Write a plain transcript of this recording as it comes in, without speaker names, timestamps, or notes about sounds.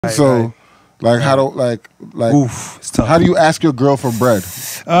So, like, how do Oof, it's tough. how do you ask your girl for bread?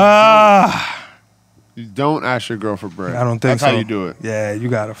 You don't ask your girl for bread. I don't think That's so. how you do it. Yeah, you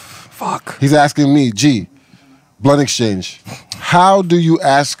gotta. Fuck. He's asking me, G, BluntXchange. How do you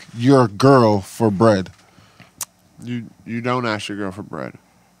ask your girl for bread? You don't ask your girl for bread.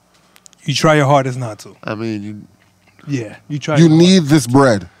 You try your hardest not to. I mean, Yeah, you try. You your need this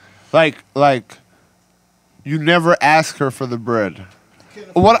bread. like you never ask her for the bread.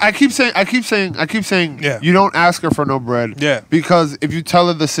 What I keep saying, Yeah. you don't ask her for no bread. Yeah. Because if you tell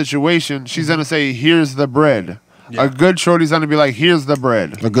her the situation, she's gonna say, "Here's the bread." Yeah. A good shorty's gonna be like, "Here's the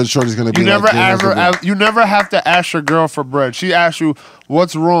bread." A good shorty's gonna be You like, never "Yeah, that's the bread." you never have to ask your girl for bread. She asks you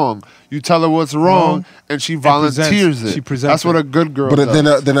what's wrong. You tell her what's wrong, and she volunteers it. She presents That's what it. a good girl But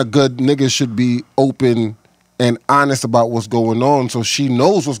does. then a good nigga should be open and honest about what's going on, so she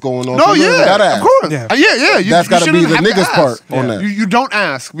knows what's going on. No, So you don't yeah, gotta of ask. course. Yeah. Yeah. That's gotta be shouldn't the have to nigga's ask. part on that. You don't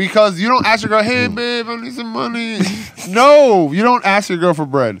ask because you don't ask your girl, "Hey, babe, I need some money." No, you don't ask your girl for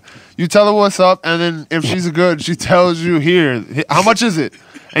bread. You tell her what's up, and then if she's good, she tells you, "Here, how much is it?"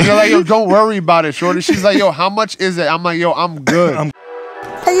 And you're like, "Yo, don't worry about it, shorty." She's like, "Yo, how much is it?" I'm like, "Yo, I'm good."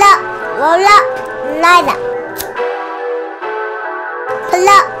 Pull up, roll up, light up. Pull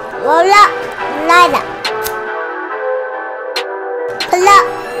up, roll up, light up. Pull up,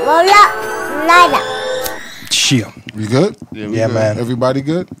 roll up, light up. Shit. You good? we Yeah, good. man. Everybody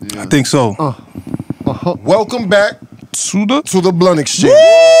good? I think so. Welcome back To the to the BluntXchange.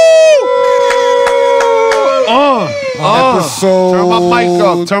 Episode. Turn my mic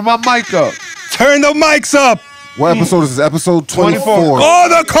up. Turn my mic up. turn the mics up. What episode is this? Episode 24. Oh,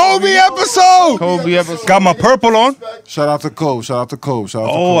 the Kobe episode. Kobe episode. Got my purple on. Shout out to Kobe. Shout out to Kobe. Shout out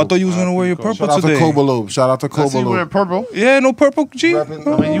to Oh, Kobe. I thought you was gonna wear your purple Shout out today. to Kobe Lobe. Shout out to I Kobe see you wearing Lobe. purple. Yeah, no purple G. I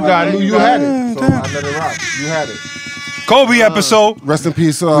mean, you got it. You had it. So I let it rock. You had it. Kobe episode. Rest in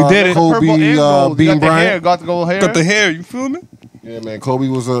peace, We did it. Kobe Purple and gold. You Bean got the hair. Bryant. Got the gold hair. Got the hair. You feel me? Yeah, man. Kobe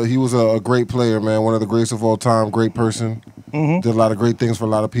was a great player, man. One of the greatest of all time. Great person. Did a lot of great things for a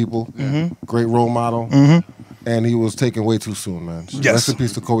lot of people. Great role model. And he was taken way too soon, man. So Yes. Rest in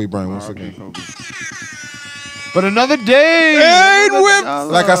peace to Kobe Bryant once again. But another day. Ain't whip.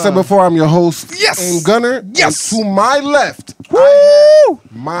 Like I said before, I'm your host, Yes. Aim Gunner. Yes. And to my left, Woo!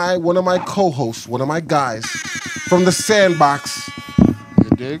 one of my co-hosts, one of my guys from the Sandbox, You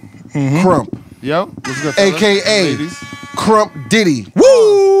dig? Crump, Yo, what's good, fellas? AKA Ladies. Crump Diddy,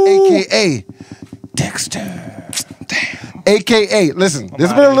 Woo! AKA Dexter. AKA, listen,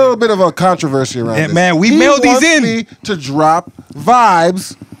 there's been a little bit of a controversy around Yeah, this. man, we He mailed these wants in. me to drop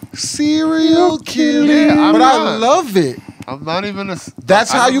vibes, serial killing, Yeah, I'm but I not. love it. I'm not even a.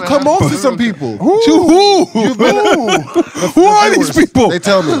 That's how you come off to some people. Who? You've been Who are these viewers, people? They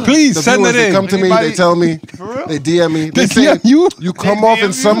tell me. Please The send viewers, it They in. come to me. Anybody- They tell me. For real? They DM me. They They say DM you? you come They off in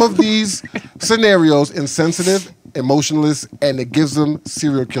DM some you? of these scenarios insensitive, emotionless, and it gives them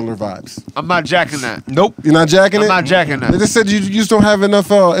serial killer vibes. I'm not jacking that. Nope. You're not jacking I'm it. not jacking that. They just said you just don't have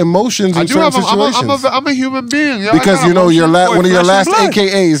enough emotions I in do certain have. situations. I'm a human being. Yo. I Because got you know your emotions. one of your flesh and last blood.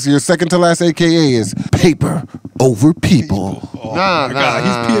 AKAs, your second to last AKA is paper over people. Nah, my God,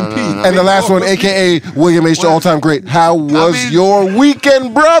 he's PNP. And the last one, AKA William H, the all-time great. How was mean- your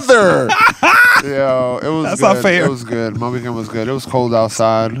weekend, brother? Yo, it was. That's good. not fair. It was good. My weekend was good. It was cold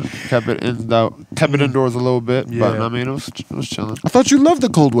outside. Kept it indoors a little bit. But Yeah. I mean, it was chilling. I thought you loved the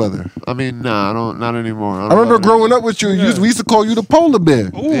cold weather. I mean, nah, I don't. Not anymore. I remember growing up with you. We used to call you the polar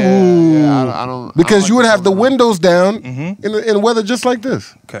bear Yeah, I don't. because I you would have the window. windows down in weather just like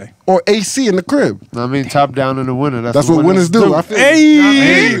this, Okay. or AC in the crib. I mean, top down in the winter. That's what winners do. I feel you.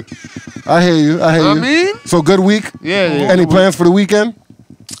 Hey. I hear you. I hear I you. mean, So good week. yeah. Any plans for the weekend?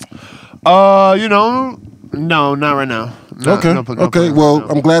 You know, no, not right now. No, Okay. no Okay. plans Well, right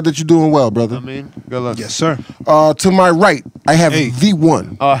now. I'm glad that you're doing well, brother. I mean, good luck. Yes, sir. To my right, I have Hey. the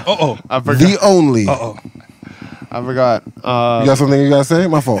one, Uh-oh. I forgot. the only. Uh-oh. I forgot. You got something you gotta say?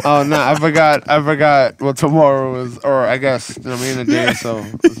 My fault. Oh no, I forgot. Well, tomorrow is, or I guess you know what I mean, a day or so.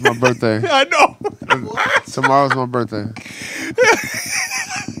 It's my birthday. I know. Tomorrow's my birthday.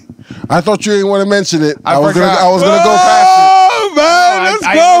 I thought you didn't want to mention it. I I was forgot. gonna go past Oh, man. Let's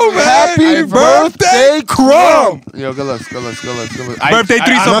I- go, I- man. Happy I- birthday, Crump! Yo, good luck. Birthday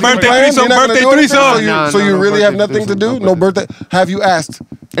threesome, Nothing birthday planned? threesome, You're not gonna birthday do anything? threesome. So you, No, you no really have birthday nothing to threesome, do? no No birthday? Have you asked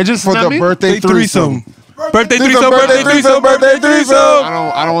It just for the birthday threesome? Birthday Threesome, threesome.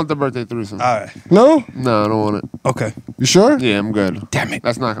 I don't want the birthday threesome. All right. No? No, I don't want it. Okay. You sure? Yeah, I'm good. Damn it.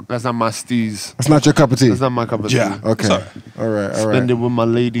 That's not my steez. That's not your cup of tea. That's not my cup of tea. Yeah. Okay. Sorry. All right. Spend it with my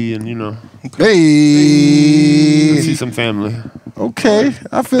lady and Hey. see some family. Okay.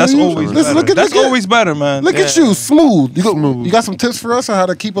 I feel That's you. always Listen, better. That's always better, man. Look at you, smooth. You got some tips for us on how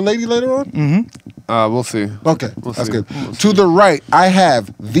to keep a lady later on? We'll see. Okay, We'll that's see. good. We'll To the right, I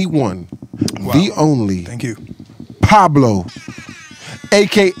have the one, the only, Thank you. Pablo,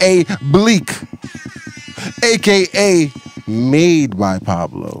 a.k.a. Bleak, a.k.a. Made by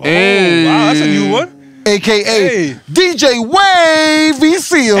Pablo, Hey. Oh, wow, that's a new one. a.k.a. Hey. DJ Wavy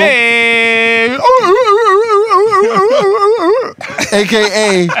Seal, Hey.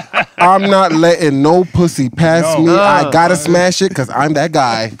 a.k.a. I'm not letting no pussy pass me. I gotta smash it because I'm that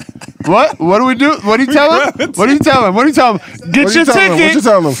guy. What? What do we do? What do you tell him? What do you tell him? What do you tell him? Get What your you telling him? ticket. What you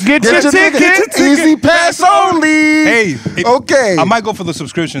telling him? Get your ticket. Easy pass only. Hey. Okay. I might go for the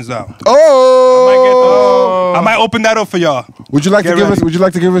subscriptions now. Oh. I might open that up for y'all. Would you like to Get give ready. us? Would you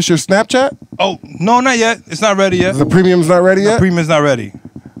like to give us your Snapchat? Oh, no, not yet. It's not ready yet. The premium's not ready The yet. premium's not ready.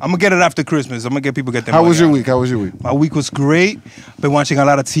 I'm gonna get it after Christmas. I'm gonna get people get their How money was your out. week? How was your week? My week was great. Been watching a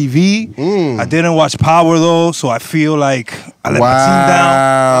lot of TV. I didn't watch Power though, so I feel like I let my team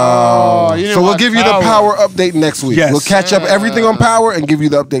down. Oh, you didn't So we'll watch give you the Power. Power update next week. Yes. We'll catch up everything on Power and give you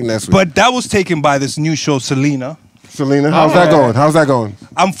the update next week. But that was taken by this new show, Selena. Selena, how's that going? How's that going?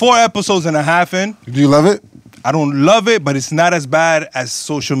 I'm 4 episodes and a half in. Do you love it? I don't love it, but it's not as bad as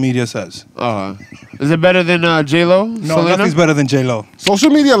social media says. Is it better than J-Lo? No, nothing's better than J-Lo. Social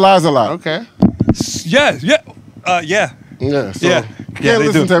media lies a lot. Okay. Yeah. Yeah. So Yeah. You Yeah, can't they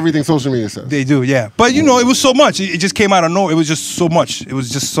listen do. to everything social media says. They do, yeah. But you know, it was so much. It just came out of nowhere. It was just so much. It was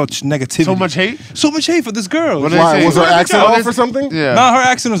just such negativity. So much hate? So much hate for this girl. What did Why? say? Was her What did they accent tell? off or something? Yeah. Nah, her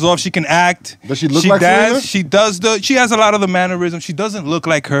accent is off. She can act. Does she look like Selena? She does she has a lot of the mannerisms. She doesn't look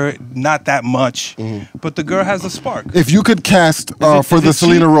like her, not that much. But the girl has a spark. If you could cast Is for it the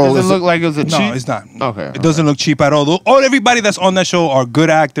Selena cheap? role, Does is it look like it was a cheap? No, it's not. Okay. It doesn't look cheap at all. Everybody that's on that show are good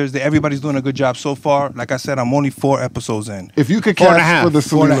actors. Everybody's doing a good job so far. Like I said, I'm only 4 episodes in. if you could 4.5. cast for the 4.5.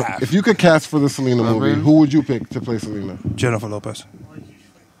 Selena, if you could cast for the Selena movie, who would you pick to play Selena? Jennifer Lopez.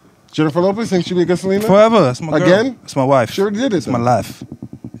 Jennifer Lopez think she'd be a good Selena? Forever. That's my girl. Again? That's my wife. Sure did it. That's my though. life.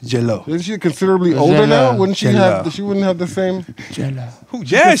 J-Lo. Isn't she considerably older now? Wouldn't she J-Lo. have? She wouldn't have the same. Who?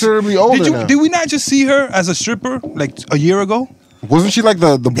 Yeah. considerably older now. Did we not just see her as a stripper like a year ago? Wasn't she like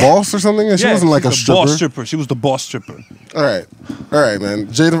the boss or something? She wasn't like a she's the boss stripper. stripper. She was the boss stripper. All right, man.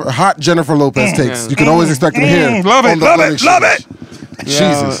 Hot Jennifer Lopez takes. You can always expect them here. Love it, on the love Blunt it, love it.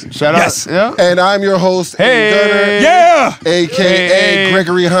 Jesus. Shout Yes. out. Yeah. And I'm your host, Hey. Gunner, Yeah. a.k.a. Hey.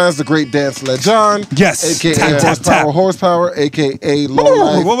 Gregory Hines, the Great Dance Led John. Yes. A.k.a. Tap, tap, Horsepower, tap. a.k.a. Low Ooh,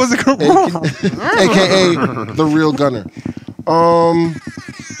 Life, what was it? a.k.a. The Real Gunner.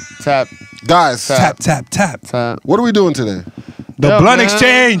 Tap. Guys, Tap, tap, tap. Tap. what are we doing today? The Yeah, Blunt man.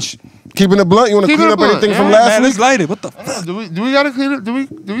 Exchange. Keeping it blunt? You want to Keeping clean it up blunt, anything yeah. from Man, last let's week? light it. What the fuck? Do we gotta clean it? Do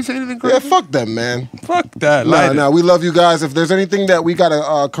we say anything crazy? Yeah, fuck them, man. Fuck that. Light Nah, it. we love you guys. If there's anything that we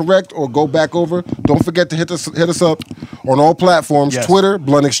gotta correct or go back over, don't forget to hit us up on all platforms. Yes. Twitter,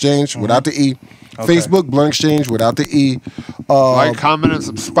 Blunt Exchange without the E. Okay. Facebook, Blunt Exchange without the E. Like, comment, and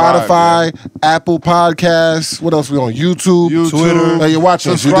subscribe. Spotify, Apple Podcasts. What else we on? YouTube, Twitter. You're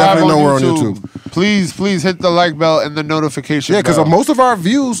watching us. You Subscribe definitely know we're on YouTube. Please hit the like bell and the notification Yeah, because bell. most of our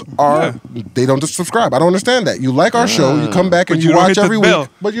views are they don't just subscribe. I don't understand that. You like our show, you come back and But you you don't watch hit the every bell. week,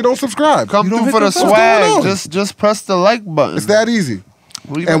 but you don't subscribe. Come You don't through hit for the the bell. What's going on? swag. Just press the like button. It's that easy.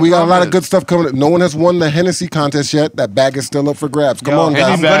 Leave And we got a lot of comment. good stuff coming. No one has won the Hennessy contest yet. That bag is still up for grabs. Come on, Henny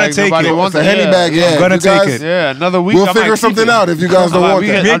guys. I'm gonna bag, take nobody it. wants It's a Henny bag, yeah. I'm gonna If you take guys- it. Yeah, another week. We'll I figure might something keep it. out if you guys don't want We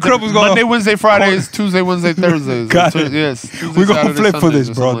that. get- Me and Crub was gonna- Monday, Wednesday, Fridays, Tuesday, Wednesday, Thursdays. Got it. Yes. Tuesday, We gonna Saturday, flip for Sundays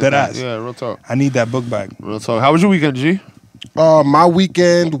this, or bro. something like Dead that. ass. Yeah, real talk. I need that book back. Real talk. How was your weekend, G? My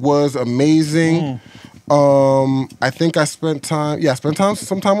weekend was amazing. I think I spent time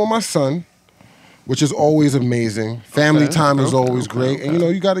some time with my son, which is always amazing. Family time is always great, and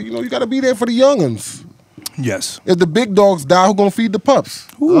you gotta be there for the young'uns. Yes. If the big dogs die, who gonna feed the pups?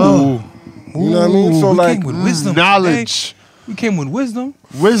 Ooh. You know what I mean? So we like, came with wisdom. Knowledge. Today. We came with wisdom.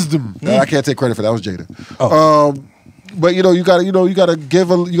 Wisdom. I can't take credit for that. That was Jada. Oh. But you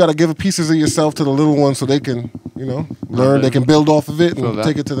gotta give pieces of yourself to the little ones so they can learn. They can build off of it Feel and that.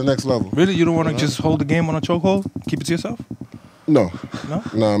 take it to the next level. Really? You don't want to just hold the game on a chokehold? Keep it to yourself? No,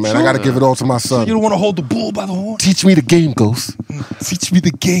 man. I gotta give it all to my son. You don't want to hold the bull by the horn? Teach me the game, Ghost. Teach me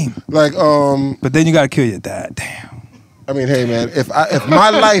the game. Like, But then you got to kill your dad. Damn. I mean, hey, man. If my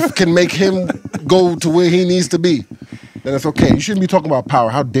life can make him go to where he needs to be, then it's okay. You shouldn't be talking about power.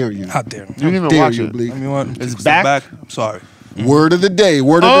 How dare you? How dare You didn't even dare watch you, it. Bleak. I mean, what? It's Step back? I'm sorry. Word of the day.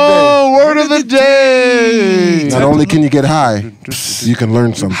 Word of Oh, word of the day. the day. Not only can you get high, you can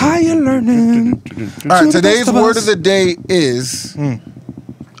learn something. How you learning? All right, today's word of the day is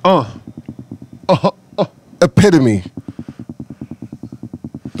epitome.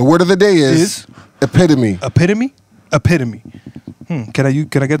 The word of the day is epitome. Epitome? Epitome. Can I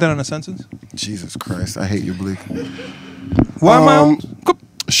get that in a sentence? Jesus Christ, I hate you, Bleak. Why am I on?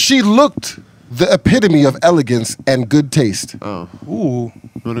 She looked the epitome of elegance and good taste. Oh. Ooh.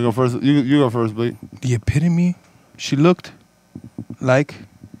 You want to go first? You go first, Blake. The epitome. She looked like.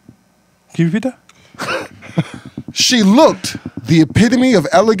 Can you repeat that? She looked the epitome of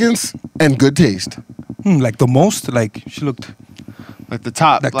elegance and good taste. Like the most. Like she looked. Like the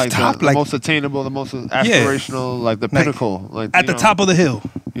top, Like the like top, the like- most attainable, the most aspirational, like the pinnacle, like At the top of the hill.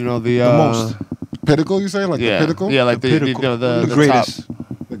 You know the most. Pinnacle, you saying? Like yeah, the pinnacle? yeah, like The the pinnacle. you know, the The greatest. top.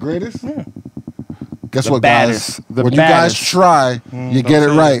 The greatest? Yeah. Guess The what, baddest. guys? The When you guys baddest. try, you get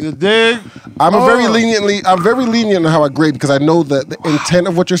it right. You dig? I'm very Oh. lenient on how I grade because I know that the intent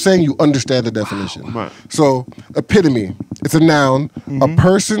of what you're saying, you understand the definition. Right. So, epitome, it's a noun, a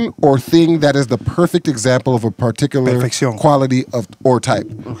person or thing that is the perfect example of a particular Perfección. quality of or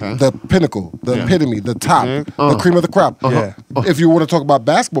type. Okay. The pinnacle, the Yeah. epitome, the top, Yeah. the cream of the crop. Yeah. If you want to talk about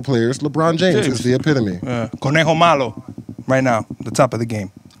basketball players, LeBron James is the epitome. Conejo Malo. Right now. The top of the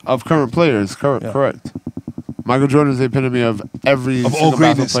game. Of current players, correct. Michael Jordan is the epitome of every Of all single basketball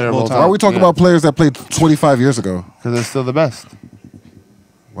greatness player of of all all time. time. Why are we talking about players that played 25 years ago? Because they're still the best.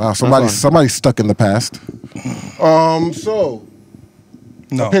 Wow, why. somebody's stuck in the past. So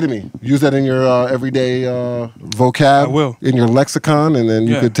No. epitome. Use that in your everyday vocab. I will. In your lexicon, and then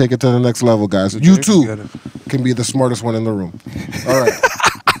you Yeah. could take it to the next level, guys. You Get too it. can be the smartest one in the room. All right.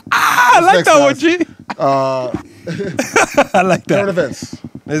 I like next, that one, guys? G. I like Current that. events.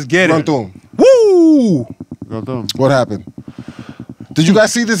 Let's get Run it. through 'em. Woo! Go through 'em. What happened? Did you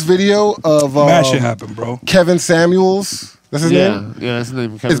guys see this video of Mad shit happened, bro. Kevin Samuels? That's his name? Yeah, that's his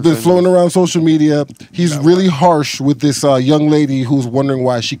name. Kevin It's been Samuels. floating around social media. He's really harsh with this young lady who's wondering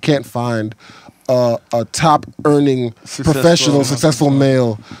why she can't find a top earning professional, successful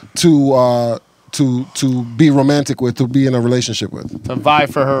male to be romantic with, to be in a relationship with. to vie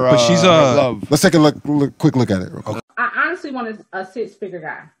for her. But she's her love. Let's take a quick look at it. Real quick. I honestly want a six-figure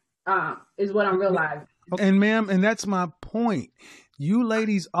guy. Is what I'm realizing. And ma'am, and that's my point. You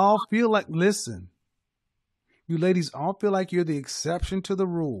ladies all feel like, listen, you ladies all feel like you're the exception to the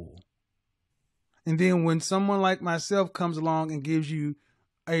rule. And then when someone like myself comes along and gives you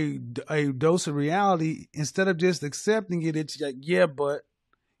a dose of reality, instead of just accepting it, it's like, yeah,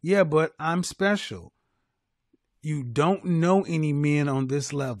 but I'm special. You don't know any men on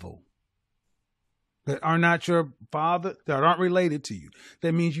this level that are not your father, that aren't related to you.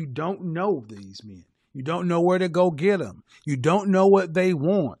 That means you don't know these men. You don't know where to go get them. You don't know what they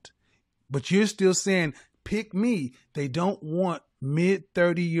want. But you're still saying, pick me. They don't want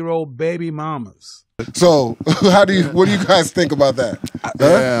mid-30-year-old baby mamas. So, what do you guys think about that?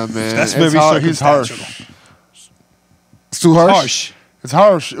 Yeah, man. That's It's very hard. He's harsh. circumstantial. It's too harsh? Harsh. It's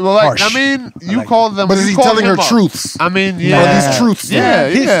harsh. Well, like Harsh. I mean, you like call them. But is you he called telling her him up. truths? I mean, Are yeah. these truths? Yeah,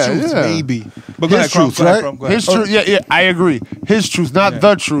 His yeah, truth, yeah. maybe. But go His ahead, Crumb, truth, go ahead, right? Crumb, go ahead. His truth, yeah, I agree. His truth, not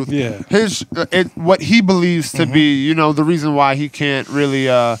the truth. Yeah. His, what he believes to be, you know, the reason why he can't really,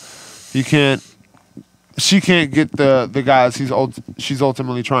 she can't get the guys she's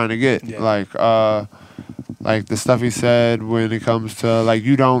ultimately trying to get, Yeah. like the stuff he said when it comes to like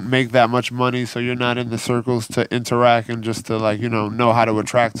you don't make that much money, so you're not in the circles to interact and just to like know how to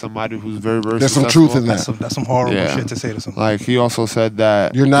attract somebody who's very very. There's some successful. truth in that. That's some horrible Yeah. shit to say to someone. Like he also said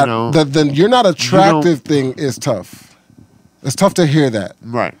that You're not, you know, the you're not attractive thing is tough. It's tough to hear that.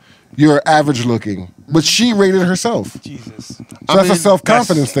 right. You're average looking. But she rated herself. Jesus. So that's a mean,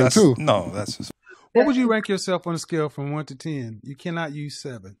 self-confidence thing, That's- too. No, that's just. What would you rank yourself on a scale from 1 to 10? You cannot use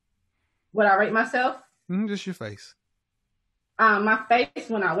 7. Would I rate myself? Just your face. My face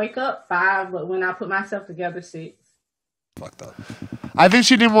when I wake up 5, but when I put myself together 6. Fucked up. I think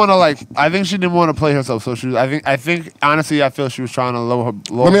she didn't want to play herself. So I think honestly, I feel she was trying to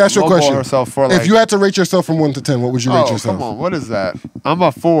Let me ask you a lowball question. herself for like. If you had to rate yourself from 1 to 10, what would you rate yourself? Come on, what is that? I'm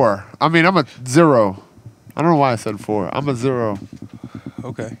a 4. I mean, I'm a 0. I don't know why I said 4. I'm a 0.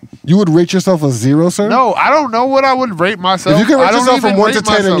 Okay. You would rate yourself a 0, sir? No, I don't know what I would rate myself. If you can I rate don't yourself even from 1 to rate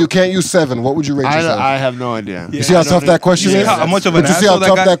 10 and myself. you can't use 7, what would you rate yourself? I have no idea. You see how tough that question You see is? how much of an But you see how asshole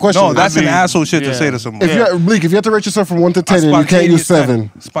tough guy- that question No, is? that's I mean, an asshole shit to yeah. say to someone. If you Bleak, if you have to rate yourself from 1 to 10 and you can't use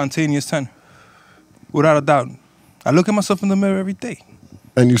 7, Spontaneous 10. Without a doubt. I look at myself in the mirror every day.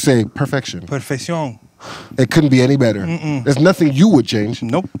 and you say perfection. Perfección. It couldn't be any better. There's nothing you would change.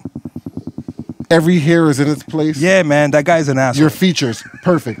 Nope. Every hair is in its place. Yeah, man, that guy's an asshole. Your features,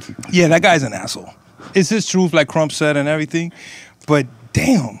 perfect. Yeah, that guy's an asshole. It's his truth, like Crump said and everything. But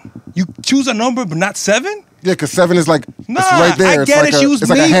damn, you choose a number but not 7? Yeah, because 7 is like, Nah, it's right there. I get it. She was it's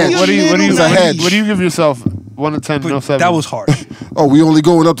like a hedge. What do you It's a hedge. what do you give yourself? 1 to 10, But no 7. that was harsh. Oh, we only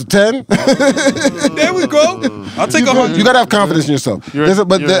going up to 10? There we go. I'll take 100. You got to have confidence in yourself.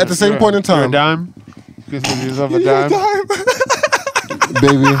 But at the same point in You're a time, dime. You give yourself a dime.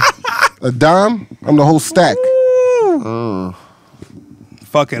 baby, a dime, I'm the whole stack.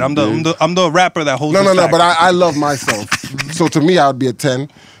 Fuck it. I'm the rapper that holds. No, the stack. but I love myself. So to me, I would be a 10.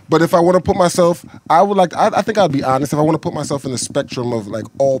 But if I want to put myself, I think I'd be honest. If I want to put myself in the spectrum of like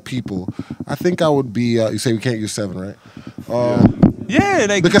all people, I think I would be, you say we can't use 7, right? Yeah,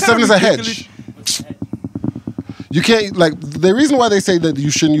 like, Because 7 is a ridiculous. hedge. You can't, like, the reason why they say that you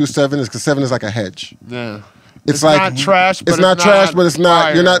shouldn't use 7 is because 7 is like a hedge. Yeah. It's like not trash, but it's not trash, but it's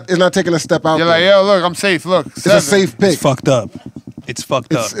not. fire. It's not taking a step out. You're there. like, yo, look, I'm safe. Look, It's a safe pick. It's fucked up. It's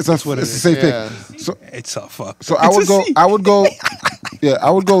fucked up. It's That's what it a is. safe Yeah. pick. So It's a fuck. So I would go, yeah,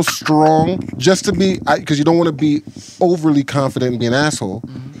 I would go strong just to be, because you don't want to be overly confident and be an asshole.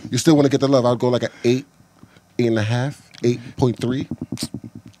 You still want to get the love. I would go like an 8, 8.5, 8.3,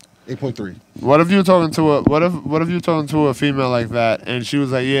 8.3. What if you're talking to a what if you're talking to a female like that and she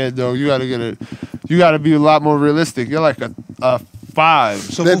was like, yeah, dog, you gotta be a lot more realistic. You're like a 5.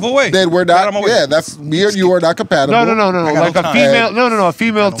 So move away. Then we're Get out of not. my way. Yeah, that's me and you are not compatible. No. I got Like no a time. female. No. A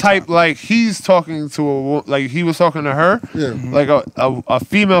female no type. time. Like he's talking to like he was talking to her. Yeah. Like a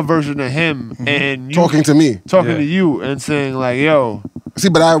female version of him, and you Talking to me. talking Yeah. to you, and saying like, "Yo, See,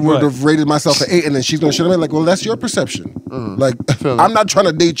 but I would Right. have rated myself an 8, and then she's gonna shit on me. Like, well, that's your perception. Like, feel it. I'm not trying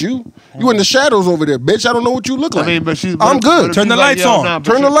to date you. You in the shadows over there, bitch. I don't know what you look like. I mean, but she's. I'm but good. if Turn she's the like, lights yo, on. nah,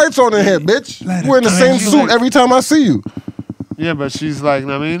 but Turn the she- lights on in here, bitch. Let it We're in the come same in. suit every time I see you. Yeah, but she's like,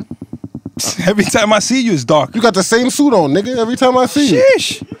 I mean, Every time I see you, it's dark. You got the same suit on, nigga. Every time I see you.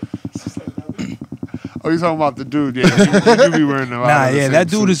 Sheesh. oh, you talking about the dude? Yeah, you be wearing the. Nah, yeah, that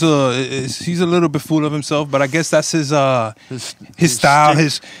dude is he's a little bit full of himself, but I guess that's his style,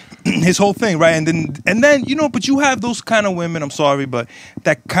 his whole thing, right? And then but you have those kind of women. I'm sorry, but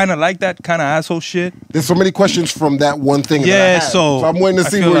that kind of like that kind of asshole shit. There's so many questions from that one thing. Yeah, that I have. so I'm waiting to I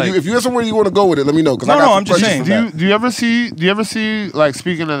see feel where like- if you have somewhere you want to go with it, let me know. 'Cause I No, got no, some I'm just questions saying. for that. Do you ever see like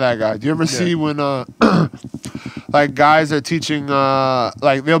speaking of that guy? Do you ever see when like guys are teaching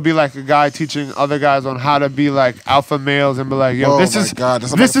like there'll be like a guy teaching other guys on how to be like alpha males and be like, yo, Oh this my is God,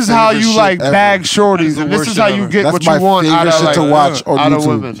 that's this my is how favorite you shit like ever. bag shorties the and this worst is shit how you ever. get That's what my you want favorite out of shit like, to watch on out of YouTube.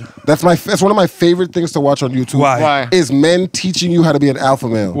 women. That's one of my favorite things to watch on YouTube. Why? Is men teaching you how to be an alpha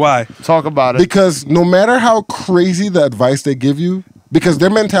male. Why? Talk about it. Because no matter how crazy the advice they give you, because their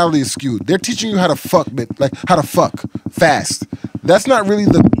mentality is skewed. They're teaching you how to fuck, like how to fuck fast. That's not really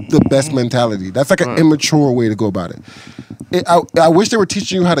the best mentality. That's like an immature way to go about it. I wish they were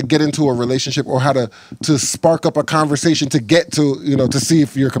teaching you how to get into a relationship or how to spark up a conversation to get to, to see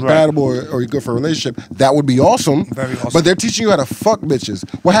if you're compatible or you're good for a relationship. That would be awesome. Very awesome. But they're teaching you how to fuck bitches.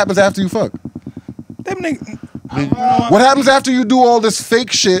 What happens after you fuck? Them niggas. What happens after you do all this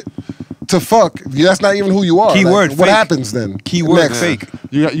fake shit to fuck? That's not even who you are. Keyword, Like, what fake. happens then? Keyword Next. fake.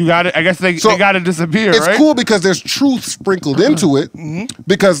 You got it. I guess they got to disappear, It's right? cool because there's truth sprinkled into it.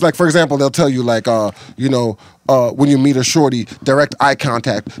 Because, like, for example, they'll tell you, like, when you meet a shorty, direct eye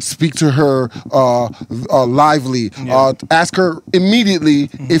contact, speak to her lively, ask her immediately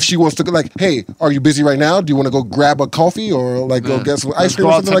if she wants to, like, hey, are you busy right now? Do you want to go grab a coffee or, like, go get some ice cream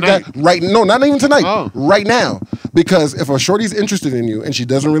go or out something like that? Right? No, not even tonight. Oh. Right now. Because if a shorty's interested in you and she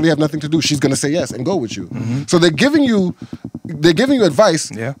doesn't really have nothing to do, she's going to say yes and go with you. So they're giving you advice,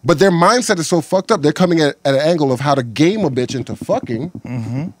 Yeah. but their mindset is so fucked up. They're coming at an angle of how to game a bitch into fucking.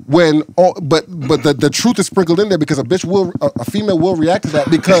 When but the truth is sprinkled in there because a female will react to that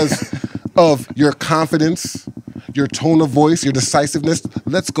because of your confidence, your tone of voice, your decisiveness.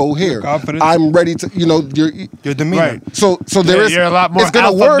 Let's go here. confidence. I'm ready to. Your demeanor. Right. So there is. you're a lot more It's gonna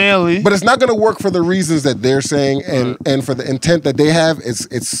alpha work, male-y. but it's not gonna work for the reasons that they're saying and for the intent that they have.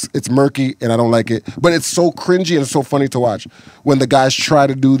 It's murky and I don't like it. But it's so cringy and it's so funny to watch when the guys try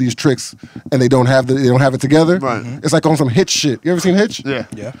to do these tricks and they don't have it together. Right. It's like on some Hitch shit. You ever seen Hitch? Yeah.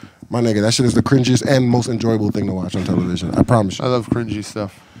 Yeah. My nigga, that shit is the cringiest and most enjoyable thing to watch on television. I promise I you. love cringy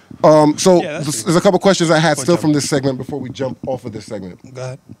stuff. So Yeah, that's there's a couple questions I had still jump. from this segment before we jump off of this segment. Go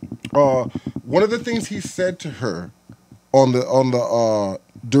ahead. One of the things he said to her on the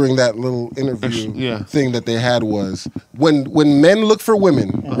during that little interview Yeah. thing that they had was when men look for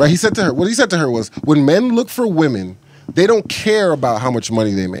women, right? What he said to her was when men look for women, they don't care about how much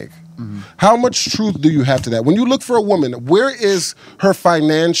money they make. How much truth do you have to that? When you look for a woman, where is her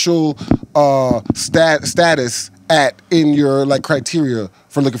financial status at in your like criteria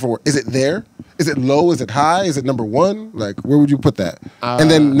for looking for? Is it there? Is it low? Is it high? Is it number one? Like, where would you put that?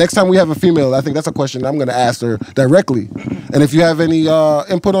 And then next time we have a female, I think that's a question I'm going to ask her directly. And if you have any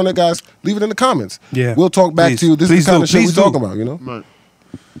input on it, guys, leave it in the comments. Yeah. We'll talk back to you. This is the kind of shit we're talking about, you know? Right.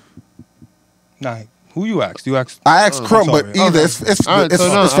 Nah, who you asked? You asked. I asked Crumb, sorry. but either it's All right, so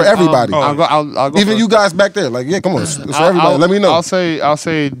no, for everybody. I'll go Even first. you guys back there, like, yeah, come on, it's for everybody. Let me know. I'll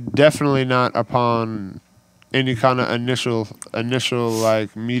say definitely not upon any kind of initial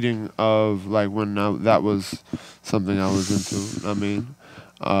like meeting of like when that was something I was into. I mean,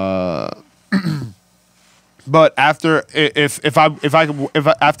 but after if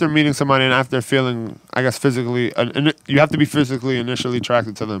after meeting somebody and after feeling, I guess physically, you have to be physically initially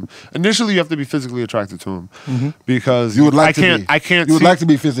attracted to them. Initially, you have to be physically attracted to them because You would like to be. I can't. You would like to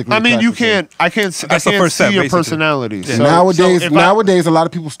be physically I mean, you attracted to can't. I That's the can't first step, see your basically. personality. Yeah. So, nowadays, so if nowadays, a lot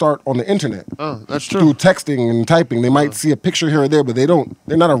of people start on the internet. that's Through true. texting and typing. They might see a picture here or there, but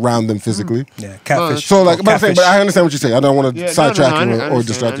they're not around them physically. Yeah, catfish. So like, but Catfish. I understand what you say. I don't want to Yeah, sidetrack I you or understand,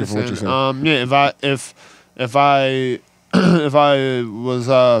 distract I you from what you're understand. saying. Yeah, if I if I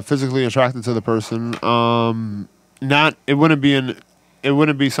was physically attracted to the person, it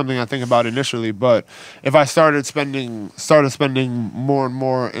wouldn't be something I think about initially. But if I started spending more and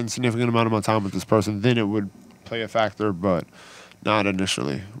more and significant amount of my time with this person, then it would play a factor, but not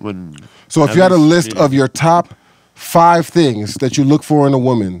initially. So if you had a list of your top 5 things that you look for in a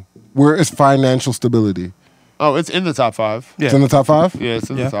woman, where is financial stability? Oh, it's in the top 5. Yeah. It's in the top 5? Yeah, it's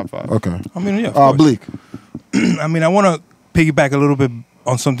in Yeah. the top 5. Okay. I mean, yeah. of course. Bleak, I mean, I want to piggyback a little bit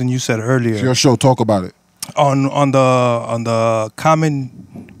on something you said earlier. it's your show. Talk about it. on the comment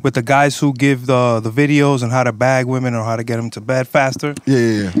with the guys who give the videos on how to bag women or how to get them to bed faster.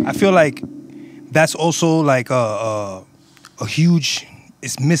 Yeah. I feel like that's also like a huge.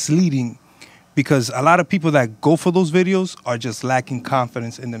 It's misleading because a lot of people that go for those videos are just lacking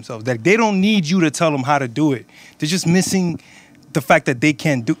confidence in themselves. That they don't need you to tell them how to do it. They're just missing the fact that they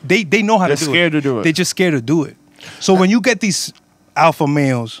can't do. They know how to do it. They're scared to do it. They're just scared to do it. So when you get these alpha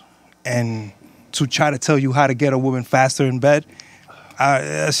males and to try to tell you how to get a woman faster in bed,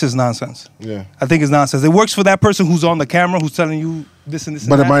 that's just nonsense. Yeah. I think it's nonsense. It works for that person who's on the camera who's telling you this and this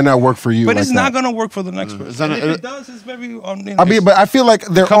But and it that. might not work for you. But like it's not that. going to work for the next person. And if it does, it's very... I mean, but I feel like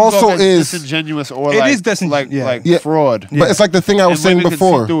there Comes also off as is. disingenuous or It like, is disingenuous, yeah. like Yeah. fraud. But it's like the thing I was And saying women can see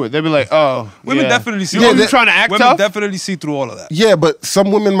before. through it. They'd be like, oh, Women yeah. definitely see... You they- trying to act women tough? definitely see through all of that. Yeah, but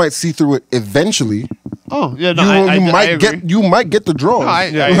some women might see through it eventually. Oh, yeah, no, you I might agree. you might get the draws. No, I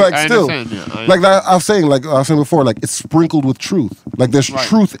like still, understand, yeah, like that, I was saying before, like it's sprinkled with truth. Like there's Right.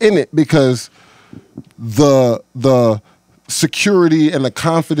 truth in it because the security and the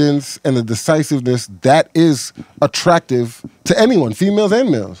confidence and the decisiveness that is attractive to anyone, females and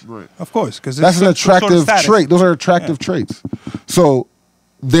males. Right. Of course, because That's an attractive trait. Those are attractive traits. So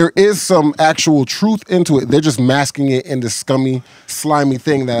there is some actual truth into it. They're just masking it in this scummy, slimy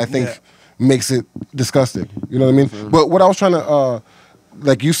thing that I think makes it disgusting. You know what I mean? Mm-hmm. But what I was trying to,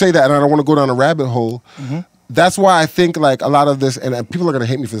 like you say that, and I don't want to go down a rabbit hole. That's why I think like a lot of this, and people are gonna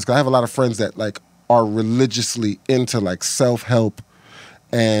hate me for this, because I have a lot of friends that like are religiously into like self-help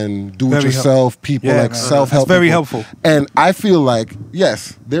and do-it-yourself people, Yeah, like man. self-help. It's very people. helpful. And I feel like,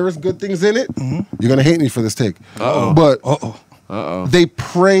 yes, there is good things in it. You're gonna hate me for this take. Uh-oh. But Uh-oh. they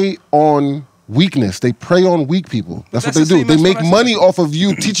prey on weakness. They prey on weak people. That's what That's they the do. same They as make what I said. money off of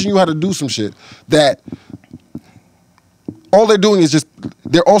you teaching you how to do some shit that all they're doing is just,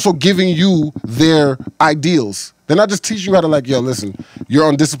 they're also giving you their ideals. They're not just teaching you how to like, yo, listen, you're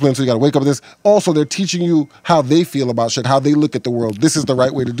undisciplined, so you got to wake up with this. Also, they're teaching you how they feel about shit, how they look at the world. This is the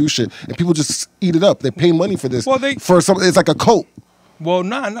right way to do shit. And people just eat it up. They pay money for this. Well, It's like a cult. Well,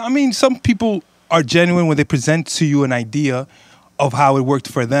 I mean, some people are genuine when they present to you an idea of how it worked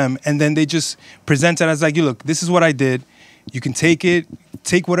for them, and then they just present it as like, you look, this is what I did. You can take it,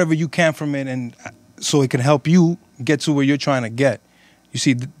 take whatever you can from it, and so it can help you get to where you're trying to get. You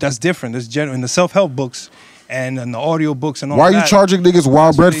see, that's different. There's genuine in the self-help books and in the audio books and all Why are that. you charging niggas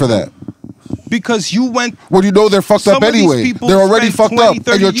wild bread for that? Because you went... Well, you know they're fucked Some up of these anyway. people They're already spend fucked up, 20, and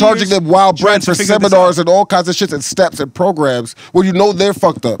 30 you're charging years them wild trying bread to for figure this seminars out. and all kinds of shit and steps and programs. Well, you know they're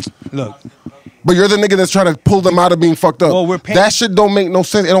fucked up. Look, But you're the nigga that's trying to pull them out of being fucked up. Well, we're paying- that shit don't make no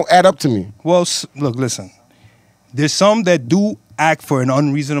sense. It don't add up to me. well, look, listen. There's some that do act for an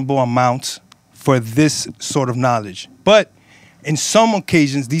unreasonable amount for this sort of knowledge. But in some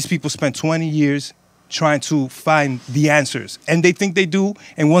occasions, these people spend 20 years trying to find the answers. And they think they do,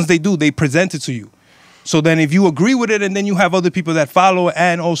 and once they do, they present it to you. So then if you agree with it and then you have other people that follow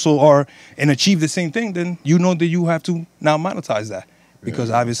and also are and achieve the same thing, then you know that you have to now monetize that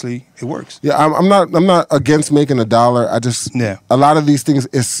because obviously it works. Yeah, I'm not against making $1. I just a lot of these things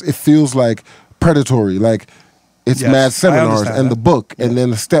it feels like predatory. Like it's mad seminars and the book and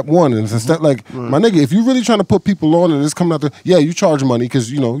then the step one and the step my nigga, if you really trying to put people on and it's coming out there, you charge money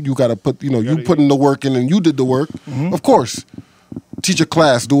because you gotta put you put in the work and then you did the work. Of course. Teach a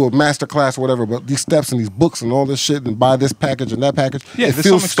class, do a master class, or whatever. But these steps and these books and all this shit, and buy this package and that package, it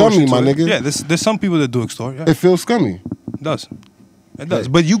feels scummy, my nigga. Yeah, there's some people that do extort. Yeah. It feels scummy. It does. It does.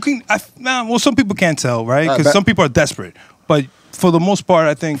 But you can. Well, some people can't tell, right? Because some people are desperate. But for the most part,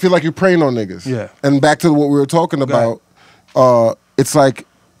 I think. I feel like you're preying on niggas. Yeah. And back to what we were talking about, it's like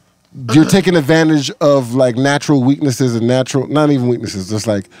you're taking advantage of like natural weaknesses and not even weaknesses. Just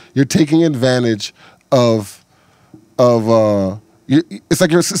like you're taking advantage of. It's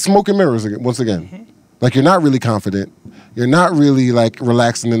like you're smoking mirrors once again. Like you're not really confident. You're not really like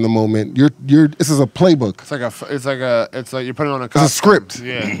relaxing in the moment. This is a playbook. It's like you're putting on a. It's a script.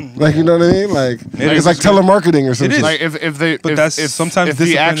 Yeah. Like you know what I mean? Like it's like telemarketing or something. Like if sometimes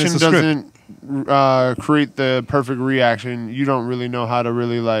the action doesn't create the perfect reaction, you don't really know how to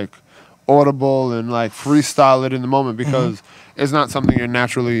really like audible and like freestyle it in the moment because. It's not something you're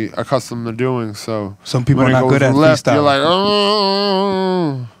naturally accustomed to doing. So some people are not good at freestyle. You're like,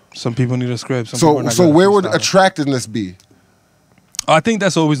 oh. Some people need a script. So where would attractiveness be? I think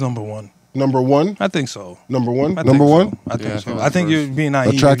that's always number one. Number one? I think so. Number one? I number one? So. I think so. I think you're being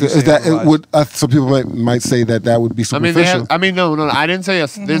naive. Attractive. Is that it would? Some people might say that would be superficial. No. I didn't say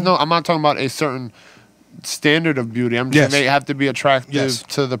there's no. I'm not talking about a certain standard of beauty. I'm just saying they have to be attractive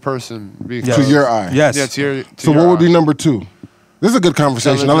to the person. To your eye. Yes. Yeah, so what would be number two? This is a good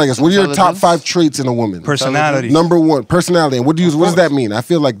conversation. I like this. What are your top 5 traits in a woman? Personality. Number 1, personality. And what does that mean? I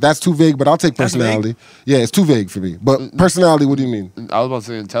feel like that's too vague, but I'll take personality. Yeah, it's too vague for me. But personality, what do you mean? I was about to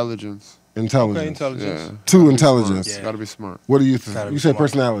say intelligence. Intelligence. Okay, intelligence. Yeah. 2, intelligence. Gotta be smart. What do you think? You said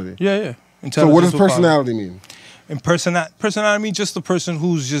personality. Yeah. So what does personality mean? And personality means just a person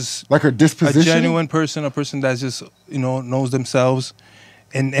who's just like her disposition, a genuine person, a person that's just knows themselves,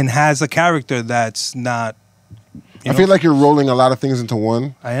 and has a character that's not. I feel like you're rolling a lot of things into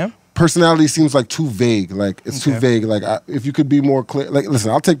one. I am. Personality seems like too vague. Like it's too vague. Like if you could be more clear. Like listen,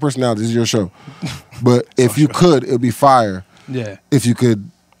 I'll take personality. This is your show, but if you could, it'd be fire. Yeah. If you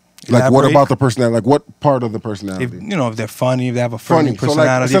could. Like what about the personality? Like what part of the personality? If they're funny, if they have a funny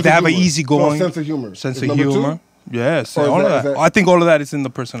personality, if they have an easygoing sense of humor. Sense of humor. Yes, all of that. I think all of that is in the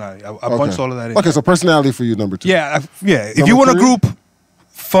personality. I bunch all of that in. Okay, so personality for you, number 2. Yeah. If you want a group,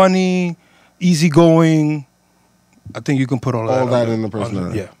 funny, easygoing, I think you can put all that in the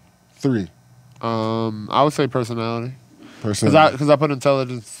personality. Yeah. 3. I would say personality. Personality. Because I put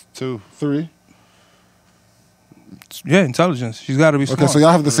intelligence too. 3. Yeah, intelligence. She's got to be smart. Okay, so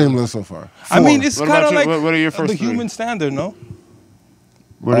y'all have the same list so far. 4. I mean, it's kind of like what are your first the human standard, no?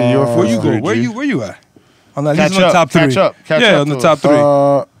 What are your Where you go? Where you at? On the top 3. Catch up. On the top 3.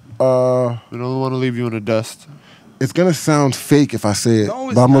 We don't want to leave you in the dust. It's gonna sound fake if I say it, No,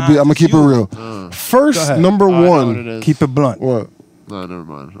 it's but I'm gonna keep it real. First, number 1. Keep it blunt. What? No, never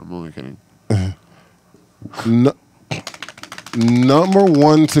mind. I'm only kidding. Number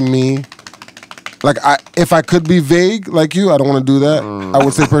 1 to me, like if I could be vague like you, I don't want to do that. I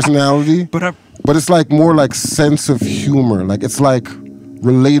would say personality, but it's like more like sense of humor. Like it's like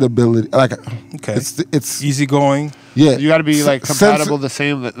relatability. Like it's easygoing. Yeah, you got to be like compatible. The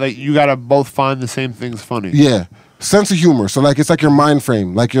same. Like you got to both find the same things funny. Yeah, sense of humor. So like it's like your mind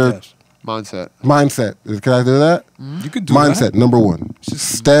frame, like your mindset. Can I do that? You could do mindset. That. Number 1.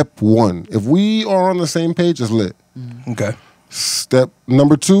 Step 1. If we are on the same page, it's lit. Okay. Step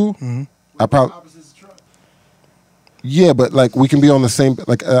number 2. I probably. Yeah, but like we can be on the same.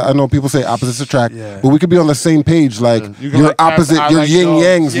 Like I know people say opposites attract, but we could be on the same page. Like you're like opposite, you're yin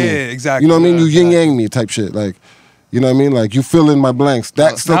yangs me. Yeah, exactly. You know what I mean? You yin yang me type shit. Like, you know what I mean? Like you fill in my blanks.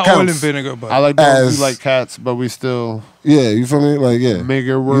 That still not counts. oil and vinegar, but I like those who like cats, but we still. Yeah, you feel me? Like make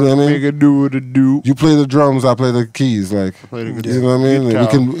it work. You know what I mean? Make it do what it do. You play the drums, I play the keys. Like you know what I mean? Like, we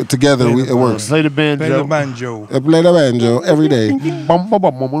can together. It works. Play the banjo. Play the banjo. I play the banjo every day.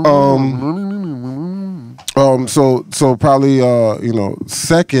 So probably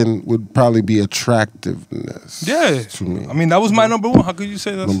second would probably be attractiveness. Yeah, to me. I mean that was my number 1. How could you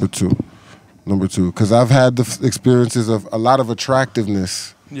say that? Number two, because I've had the experiences of a lot of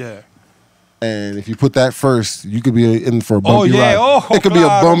attractiveness. Yeah. And if you put that first, you could be in for a bumpy ride. It could be a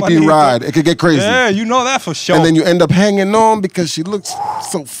God, bumpy ride. It could get crazy. Yeah, you know that for sure. And then you end up hanging on because she looks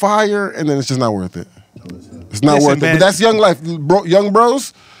so fire, and then it's just not worth it. It's not worth it. But that's young life, young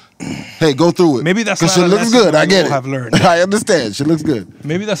bros. hey, go through it. Maybe that's because not she a looks lesson good. that I we get all it. have learned. I understand. She looks good.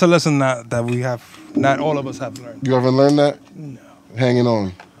 Maybe that's a lesson that we have, not all of us have learned. You ever learned that? No. Hanging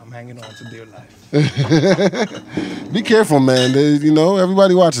on. I'm hanging on to dear life. Be careful, man. You know,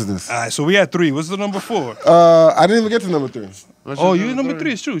 everybody watches this. All right, so we had 3. What's the number 4? I didn't even get to number 3. Oh, you number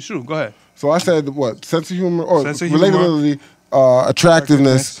 3. It's true. Go ahead. So I said what? Sense of humor or Sense of humor. relatability,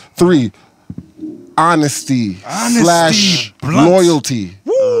 attractiveness. 3, honesty slash blunt. loyalty.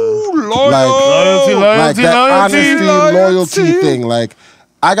 Woo, loyal. Like that honesty, loyalty thing. Like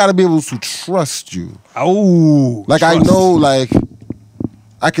I gotta be able to trust you. Oh, Like trust. I know, like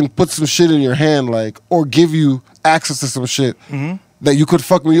I can put some shit in your hand, like or give you access to some shit that you could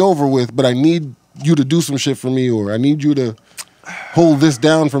fuck me over with, but I need you to do some shit for me, or I need you to hold this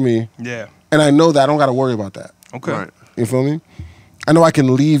down for me. Yeah. And I know that I don't got to worry about that. Okay. Right. You feel me? I know I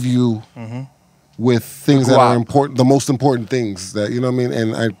can leave you with things that are important, the most important things that, you know what I mean?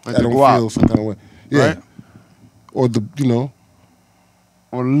 And I don't feel some kind of way. Yeah. Right. Or the, you know,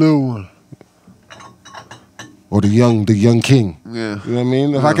 Or Lou. or the young king. Yeah. You know what I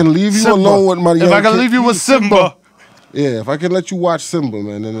mean? If I can leave you Simba. alone with my young If I can king- leave you with Simba. Yeah, if I can let you watch Simba,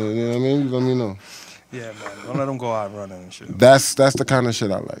 man, then, you know what I mean? You let me know. Yeah, man. Don't let them go out running and shit. That's the kind of shit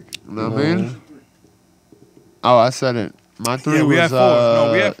I like. You know what I mean? Oh, I said it. My 3 Yeah, was... we had 4. No,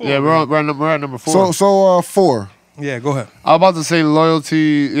 we had 4. Yeah, we're at number 4. So 4. Yeah, go ahead. I was about to say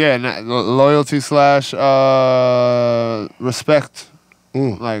loyalty. Yeah, loyalty slash respect.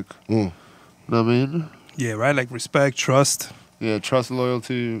 Like, you know what I mean? Yeah, right. Like respect, trust. Yeah, trust,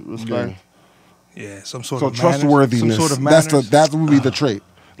 loyalty, respect. Yeah, some sort So of manners, trustworthiness. Some sort of manners. That would be the trait.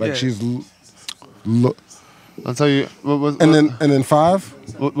 Like Yeah. she's. I'll tell you. And then 5.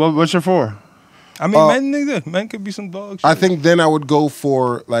 What's your 4? I mean, men could be some dogs. I think then I would go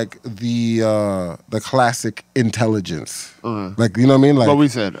for like the classic intelligence. Like you know what I mean? Like What we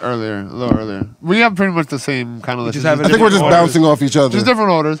said earlier, a little earlier. We have pretty much the same kind of list. just have it I think we're just orders. bouncing off each other. Just different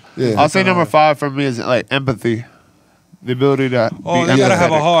orders. Yeah. I'll say number 5 for me is like empathy. The ability to Oh, be you gotta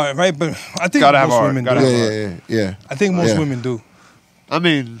have a empathetic. heart, right? But I think Gotta have most a heart, women gotta do. have Yeah. I think most Yeah. women do. I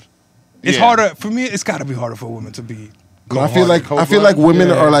mean, It's yeah. harder for me. It's gotta be harder for women to be. I feel like cold-blooded.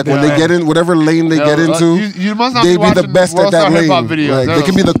 women are like when they get in whatever lane they get into, You must not they be be the watching best at World that Star lane. hip-hop videos. Like, they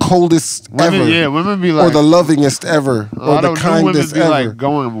can be the coldest women, ever, yeah, women be like, or the lovingest ever, a or lot the of new women kindest be ever. like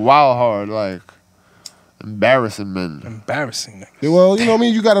going wild hard, like embarrassing men. Embarrassing. Yeah, well, you know what I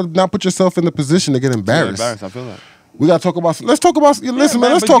mean. You gotta not put yourself in the position to get Yeah, embarrassed. embarrassed. I feel that. We gotta talk about. Let's talk about. Listen,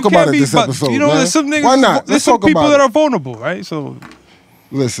 man. Let's but talk you about can't it be- this but, episode. You know, man. there's some niggas. Why not? There's Let's some talk people about that it. are vulnerable, right? So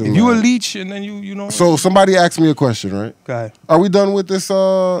Listen, if you a man. leech and then you know. So somebody asked me a question, right? Go ahead. Are we done with this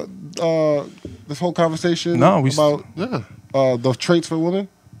this whole conversation? No, we about Yeah, the traits for women.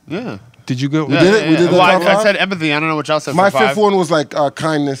 yeah. Did you go? did it? We did the Well, top I 5? said empathy. I don't know what y'all said. My for 5. fifth one was like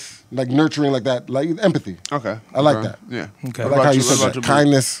kindness, like nurturing, like that, like empathy. Okay, I like that. Yeah. Okay. I What like how about you you? What said about that. you, Blue?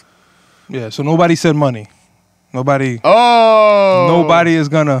 Kindness. Yeah. So nobody said money. Nobody. Oh, Nobody is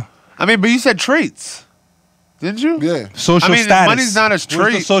gonna. I mean, but you said traits, didn't you? Yeah. Social I mean, status. money's not a Where's the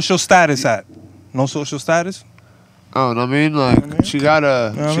trait. social status at? No social status. Oh, no, I mean, like she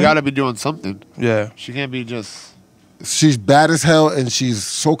gotta, what I she mean? gotta be doing something. Yeah. She can't be just. She's bad as hell, and she's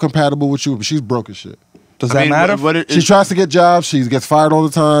so compatible with you, but she's broke as shit. Does I that mean, matter? what She tries to get jobs. She gets fired all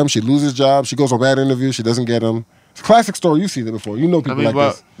the time. She loses jobs. She goes on bad interviews. She doesn't get them. It's a classic story. You've seen it before. You know I people mean, like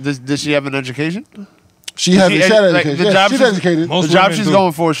well, this. does she have an education? She has. She had like, education. the Yeah, job she's she's educated. Most the job women she's do.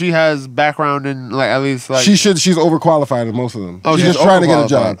 going for, she has background in like at least like. She's overqualified in most of them. Oh, she's she's just trying to get a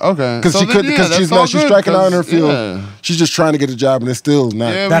job. overqualified. Okay. Because So she then, could. yeah, Because that's she's all not. She's good, striking out in her 'cause, field. yeah. She's just trying to get a job, and it's still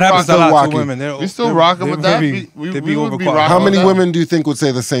not. Yeah, That happens a still lot wacky. to women. They're- We still they're- rocking they're with that. very- We they be would be overqualified. rocking How with many that. women do you think would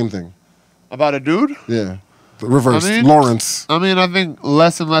say the same thing? About a dude? Yeah, the reverse. I mean- Lawrence. I mean, I think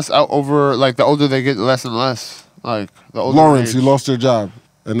less and less out over like the older they get, less and less. Like the older Lawrence, age. you lost your job,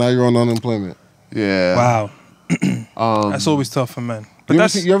 and now you're on unemployment. Yeah. Wow. Um, That's always tough for men. But You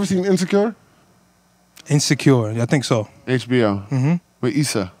that's ever seen Insecure? insecure. I think so. HBO. With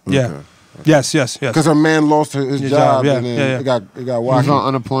Issa. Yeah. Okay. Yes. Because her man lost his His job, job, yeah, and then yeah. it got He was wacky. on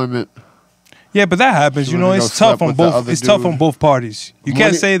unemployment. Yeah, but that happens. She You know, wanna go it's tough slept on with the both. other It's tough dude. on both parties. You can't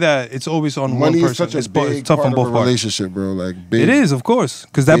Money- say that it's always on one Money person. is such a it's big tough part on of a both parties. relationship, bro. Like big. It is, of course,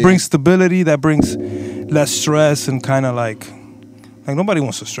 because that Big. brings stability. That brings less stress and kind of like nobody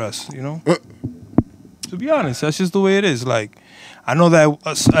wants to stress. You know. To be honest, that's just the way it is. Like, I know that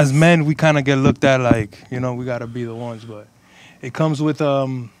us, as men, we kind of get looked at like, you know, we gotta be the ones, but it comes with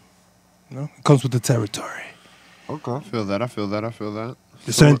it comes with the territory. Okay. I feel that.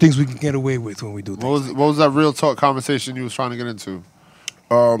 There's certain things we can get away with when we do What things. was that real talk conversation you was trying to get into?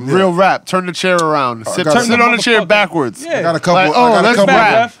 Real rap. Turn the chair around. Sit on the chair backwards. Yeah. I got a couple. Like, I got a let's couple.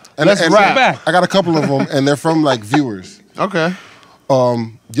 rap. Let's rap. Back. I got a couple of them, and they're from like viewers. Okay.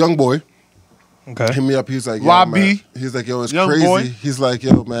 Young boy. Okay. Hit me up. He's like, yo, YB. man. He's like, yo, it's Young crazy. boy. He's like,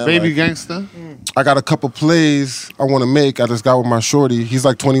 yo, man. Baby like, gangster. I got a couple plays I want to make. I just got with my shorty. He's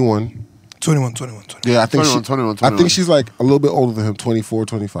like 21. 21. Yeah, I think 21. I think she's like a little bit older than him, 24,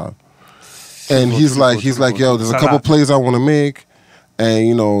 25. And he's like, yo, there's a couple plays I want to make, and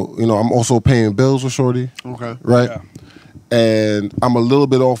you know, I'm also paying bills with shorty. Okay. Right. Yeah. And I'm a little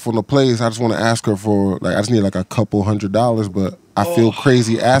bit off on the plays. I just want to ask her for like I just need like a couple $100, but I feel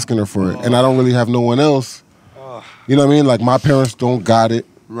crazy asking her for it, and I don't really have no one else. You know what I mean? Like my parents don't got it.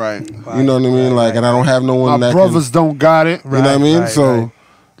 Right. You know what I mean? Like, and I don't have no one. My that brothers don't got it. You know what I mean? Right, So, right.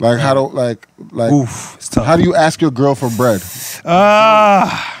 like, how do like Oof, it's tough. how do you ask your girl for bread?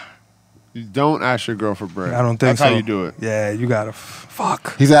 You don't ask your girl for bread. I don't think That's so. how you do it. Yeah, you gotta.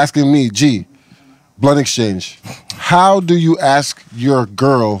 Fuck. He's asking me, G, BluntXchange. How do you ask your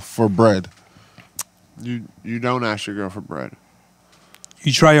girl for bread? You don't ask your girl for bread.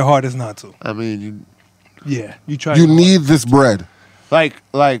 You try your hardest not to. I mean, Yeah, you try. You your need this bread.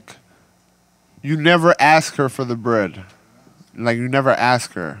 like you never ask her for the bread. Like you never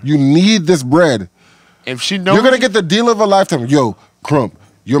ask her. You need this bread. If she knows You're gonna get the deal of a lifetime. Yo, Crump,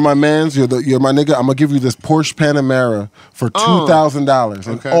 you're my man's. You're my nigga. I'm gonna give you this Porsche Panamera for $2,000,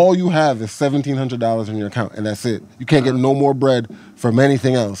 and okay. all you have is $1,700 in your account, and that's it. You can't get no more bread from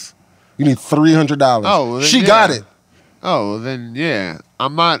anything else. You need $300. Oh, well, she then, got yeah. it. Oh, then yeah.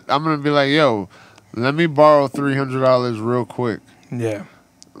 I'm gonna be like, yo, let me borrow $300 real quick. Yeah.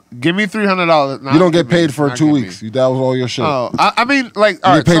 Give me $300. You don't get paid for 2 weeks. That was all your shit. Oh, I mean, like,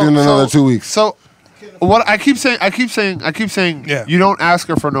 all You right, get paid in another 2 weeks. So, what I keep saying, Yeah. you don't ask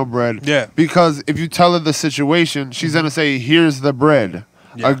her for no bread. Yeah. Because if you tell her the situation, she's gonna say, "Here's the bread."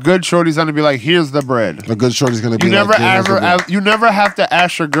 Yeah. A good shorty's gonna be like, "Here's the bread." A good shorty's gonna be You like, never "Yeah, here's the bread." you never have to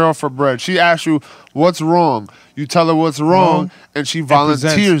ask your girl for bread. She asks you what's wrong. You tell her what's wrong, and she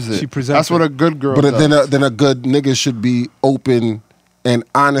volunteers it. She presents That's what it. a good girl But does. then a good nigga should be open and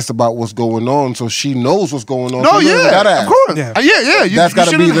honest about what's going on, so she knows what's going on. No, She doesn't gotta yeah, ask. of course. Yeah. Yeah. That's gotta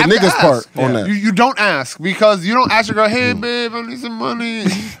be shouldn't the have to nigga's ask. part on that. You don't ask because you don't ask your girl, "Hey, babe, I need some money."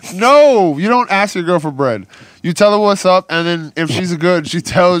 No, you don't ask your girl for bread. You tell her what's up, and then if she's good, she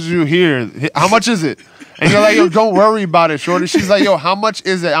tells you, "Here, how much is it?" And you're like, "Yo, don't worry about it, shorty." She's like, "Yo, how much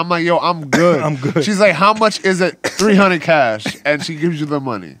is it?" I'm like, "Yo, I'm good." I'm good. She's like, "How much is it?" 300 cash, and she gives you the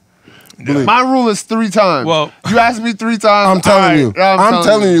money. My rule is 3 times. Well- you ask me 3 times. I'm telling you. I'm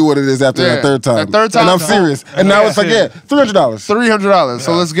telling you what it is after Yeah. that third time. That third time, And I'm no. serious. And now it's like, yeah, $300. $300.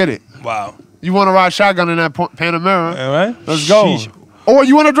 So let's get it. Wow. You want to ride shotgun in that Panamera? All right. Let's go. Sheesh. Or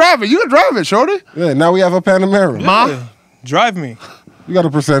you want to drive it? You can drive it, shorty. Yeah, now we have a Panamera. Ma, Yeah. Drive me. You got a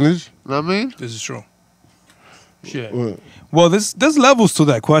percentage. know what I mean? This is true. Shit. What? Well, there's levels to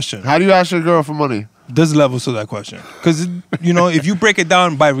that question. How do you ask your girl for money? There's levels to that question. Because, if you break it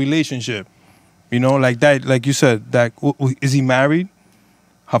down by relationship, like that, like you said, that is he married?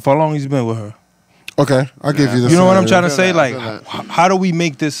 How far long he's been with her? Okay, I'll give you this. You know what I'm trying I to feel say? that, I Like, feel that. how do we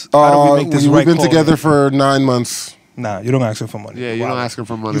make this? How do we make this We've right been call? together for 9 months. Nah, you don't ask her for money. Yeah, you Wow. don't ask her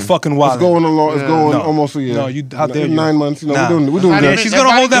for money. You fucking wild. It's going along. It's Yeah. going No. almost a year. No, you- how dare you. 9 months. Nah. We're doing That's good. not Yeah, even- she's that's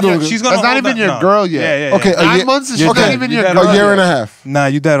gonna not hold that. even- She's gonna That's not hold even that- your no. girl yet. Yeah. Okay, 9 months is You're not dead. even You're your dead girl. A year yet. and a half. Nah,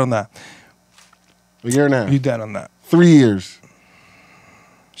 you dead on that. A year and a half. You dead on that. 3 years.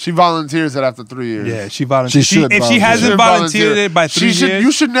 She volunteers it after 3 years. Yeah, she volunteered. She should If she volunteer. hasn't should volunteered volunteer. it by 3 years,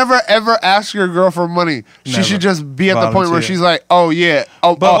 You should never ever ask your girl for money. She Never. should just be at the point where Volunteer. she's like, "Oh yeah,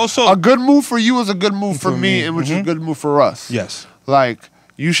 oh, But also- a good move for you is a good move for For me, me. and which is a good move for us." yes. Like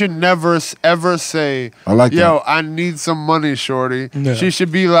you should never ever say, I like "Yo, I need some money, shorty." Yeah. She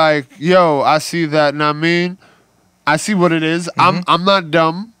should be like, "Yo, I see that. Now, I mean, I see what it is. I'm not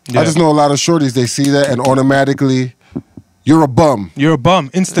dumb." I just know a lot of shorties. They see that and automatically, you're a bum. You're a bum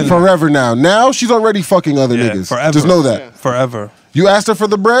instantly. Forever now. Now she's already fucking other Yeah, niggas. forever. Just know that. Forever. You asked her for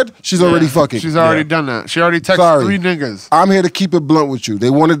the bread, she's already fucking. She's already Yeah. done that. She already texted Sorry. 3 niggas. I'm here to keep it blunt with you. They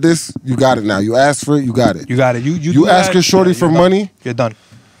wanted this, you got it now. You asked for it, you got it. You got it. You You do ask that, your shorty yeah, for you're done. money, You're done.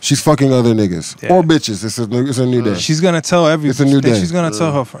 she's fucking other niggas. Yeah. Or bitches. It's a new day. She's gonna tell It's a new day. She's gonna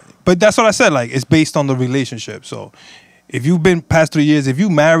tell her friend. But that's what I said. Like it's based on the relationship. So if you've been past 3 years, if you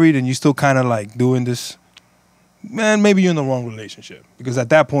married and you still kind of like doing this, man, maybe you're in the wrong relationship because at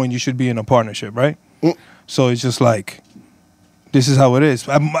that point you should be in a partnership, right? So it's just like this is how it is.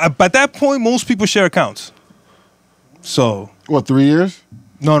 At that point, most people share accounts. So What, 3 years?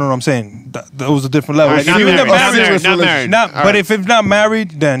 No, I'm saying that was a different level. Alright, Like, if not you're married, not married. Not, All but right. if not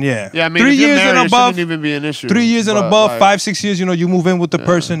married, then yeah. Yeah, I mean, 3 if you're years married, and it above, shouldn't even be an issue. 3 years and But, above, like, 5-6 years, you move in with the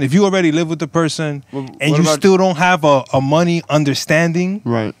person. If you already live with the person What and you about- still don't have a money understanding,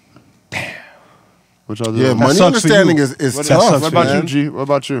 Right. What y'all do? Yeah, money sucks for understanding you. is What, tough. sucks what for about you, man. G? What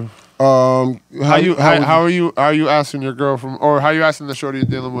about you? How How are you asking your girl or how are you asking the shorty you're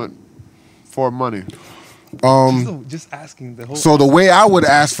dealing with for money? just asking the whole. So the way I would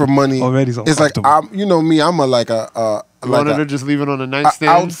ask for money Already so is like comfortable. you know me, I'm a like You like wanted her a just leave it on the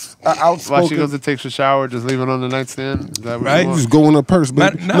nightstand while she outspoken. goes to take a shower. Just leave it on the nightstand. Is that what Right. you want? Just go in a purse,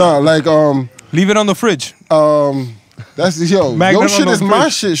 baby. Man, No, like Leave it on the fridge. that's your Magnet shit on is the my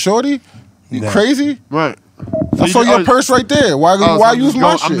fridge. shit, shorty. You Yeah. crazy? Right. I saw your purse right there. Why so why I'm use just my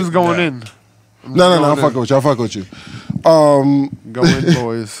going- shit? I'm just going in. No, I'm going fucking in. with you. I'm fucking with you. Go in,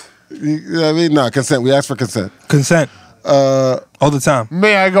 boys. You know what I mean? Nah, consent. We ask for consent. Consent. All the time.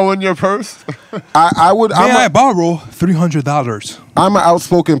 May I go in your purse? I would. May I borrow $300? I'm an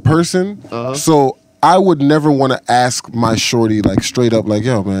outspoken person, so I would never want to ask my shorty like straight up, like,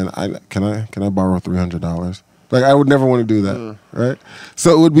 "Yo, man, can I borrow $300?" Like, I would never want to do that, right?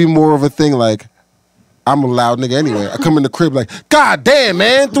 So it would be more of a thing like, I'm a loud nigga anyway. I come in the crib like, God damn,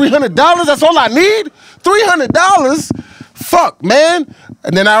 man, $300? That's all I need? $300? Fuck, man.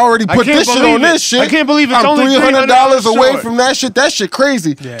 And then I already put can't this shit believe on it. this shit. I can't believe it's I'm only $300 away short. from that shit. That shit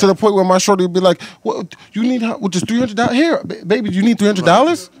crazy. Yeah. To the point where my shorty would be like, "What? You need just $300? Here, baby, you need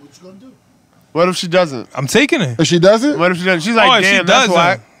 $300?" What if she doesn't? I'm taking it. If she doesn't, What if she doesn't? She's like, if damn, that's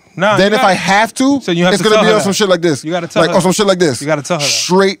whack. Nah, then you if gotta- I have to, So you have it's to gonna tell be her on that. some shit like this. You gotta tell like her on some shit like this. You gotta tell her that.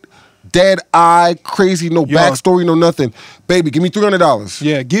 Straight, dead eye, crazy, no Yo. backstory, no nothing. Baby, give me $300.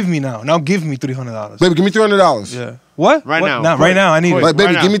 Yeah, give me now. Now give me $300. Baby, give me $300. Yeah. What? Right What? now. Nah, Quick. right now. I need Quick. it. Like,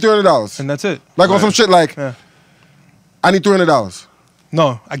 baby, Right give now. me $300. And that's it. Like on some shit like, Yeah. I need $300.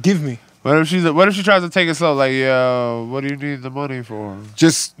 No, I give me. What if she tries to take it slow? Like, yo, what do you need the money for?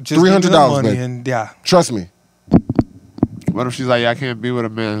 Just Just give me the $300, money baby. and yeah. Trust me. What if she's like, yeah, I can't be with a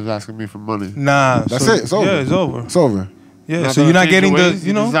man who's asking me for money? Nah. That's so- it. It's over. Yeah, it's over. It's over. Yeah. Not So you're gonna not change getting your the, ways?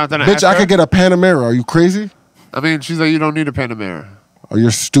 you know. Just not gonna Bitch, ask I her? could get a Panamera. Are you crazy? I mean, she's like, you don't need a Panamera. Oh,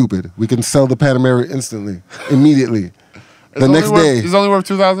 you're stupid. We can sell the Panamera instantly, immediately. The next day. It's only worth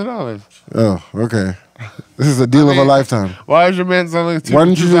 $2,000. Oh, okay. This is a deal of a lifetime. Why is your man selling it? Why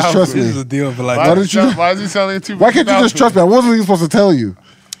didn't you just trust me? This is a deal for like. Why didn't you- Why is he selling it to? Why can't you just trust me? I wasn't even supposed to tell you.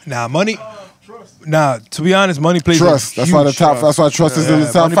 Nah, money. Nah, to be honest, money plays Trust. A That's why the huge top. That's why trust is in the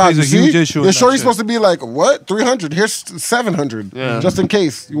Yeah, top money 5. plays You a huge see, issue in your that shorty's shit. supposed to be like, what? 300. Here's 700. Yeah. Just in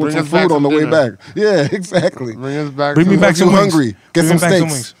case you want Bring some us back food on the some way dinner. back. Yeah, exactly. Bring us back. Bring me to- back Once some you wings. hungry, get Bring some me back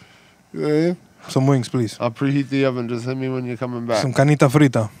steaks. wings. Yeah. Some wings, please. I'll preheat the oven. Just hit me when you're coming back. Some canita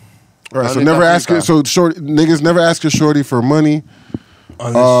frita. All right. So Honey never ask paprika. your niggas never ask your shorty for money.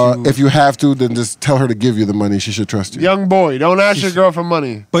 Unless you, If you have to, then just tell her to give you the money. She should trust you. Young boy, don't ask your girl for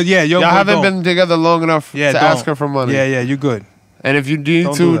money. but yeah, Y'all haven't been together long enough to ask her for money. Yeah, you're good. And if you need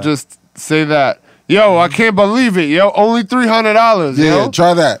Don't do to, that. just say that. Yo, I can't believe it. Yo, only $300. Yeah, yo.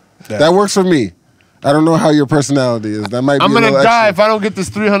 try that. Yeah. That works for me. I don't know how your personality is. That might be I'm a gonna little die extra. if I don't get this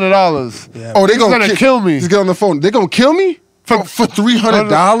 $300. Yeah. Oh, they He's gonna ki- kill me. Just get on the phone. They gonna kill me for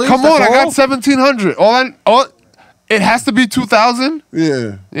 $300? Come on, I got That's all? $1,700. It has to be $2,000.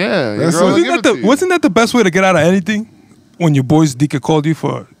 Yeah. Yeah, your That's girl will it. give it to you. Wasn't that the best way to get out of anything? When your boys Dika called you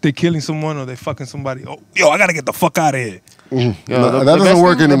for they killing someone or they fucking somebody. Oh, yo, I gotta get the fuck out of here. Yo, No, the that doesn't best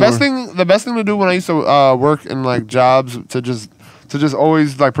work thing, anymore. The best thing to do when I used to work in like jobs to just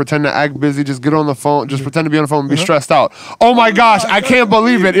always like pretend to act busy, just get on the phone, just pretend to be on the phone and be stressed out. Oh my gosh, I can't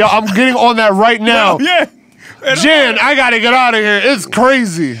believe it. Yo, I'm getting on that right now. Yeah. Jen, I gotta get out of here. It's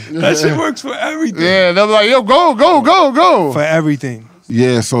crazy. That shit works for everything. Yeah, they'll be like, yo, go. For everything.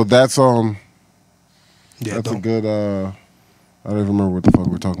 Yeah, so that's Yeah, that's a don't. good I don't even remember what the fuck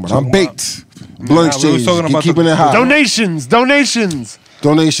we're talking about. I'm Talking baked. Blunt we was exchange. talking Keep about keeping the- it high. Donations. Donations.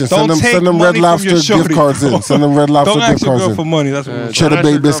 Don't Send take them money Red from Lobster your gift shorty. cards in. Send them Red Lobster Don't ask gift your cards girl in. for money. That's what we're Cheddar Don't Bay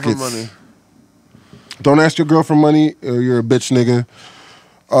ask your girl for biscuits. money. Don't ask your girl for money or you're a bitch nigga.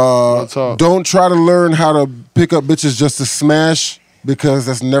 Real talk. Don't try to learn how to pick up bitches just to smash because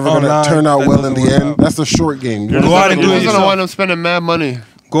that's never gonna Online, turn out that well in doesn't the work end. out. That's a short game. You're Go out and do it just gonna yourself. wind up spending mad money.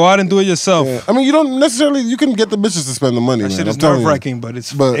 Go out and do it yourself. Yeah. I mean, you don't necessarily. You can get the bitches to spend the money. That Man. shit is I'm telling nerve you. wracking, but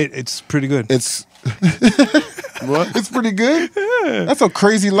it's pretty good. It's What? it's pretty good. That's a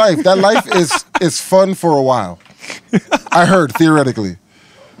crazy life. That life is fun for a while. I heard theoretically,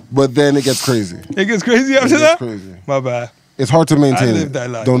 but then it gets crazy. It gets crazy It after gets that. crazy. My bad. It's hard to maintain I it. lived that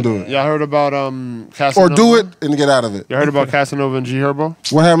life. Don't do it. Y'all heard about Casanova? Or do it and get out of it. You heard about Casanova and G Herbo?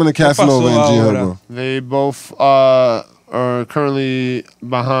 What happened to Casanova and G Pasó Herbo? ahora? They both are currently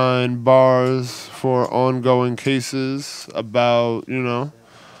behind bars for ongoing cases about, they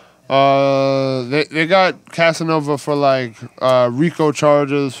got Casanova for like RICO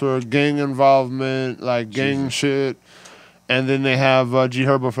charges for gang involvement, like gang shit, and then they have G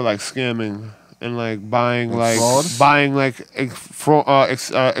Herbo for like scamming and like buying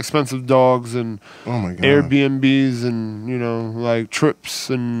expensive dogs and Airbnbs and like trips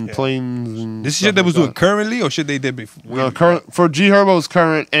and planes and this shit that was doing currently or shit they did before. No, current for G Herbo's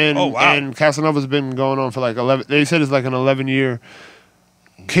current and and Casanova's been going on for like 11. They said it's like an 11-year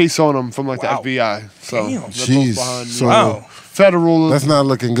case on him from like the FBI. So jeez, behind, federal. That's not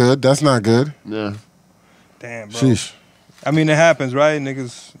looking good. That's not good. Yeah. Damn, bro. Sheesh. I mean, it happens, right,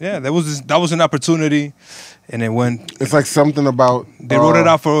 niggas? Yeah, that was an opportunity, and it went. It's like something about they wrote it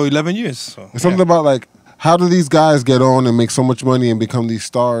out for 11 years. So, it's something about like how do these guys get on and make so much money and become these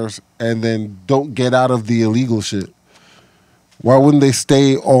stars and then don't get out of the illegal shit? Why wouldn't they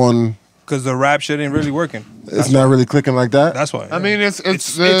stay on? Because the rap shit ain't really working. It's not really clicking like that. That's why. I mean, it's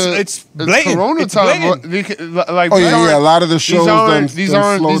blatant. Corona it's time. blatant. Like, a lot of the shows. These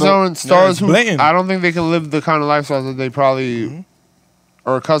aren't stars who. blatant. I don't think they can live the kind of lifestyles that they probably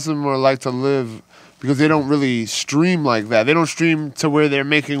are accustomed or like to live because they don't really stream like that. They don't stream to where they're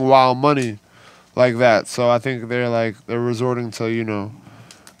making wild money like that. So I think they're resorting to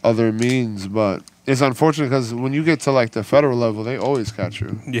other means, but. It's unfortunate because when you get to like the federal level, they always catch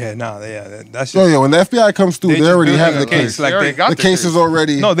you. Yeah, that's just, when the FBI comes through, they already have the case. Like the case is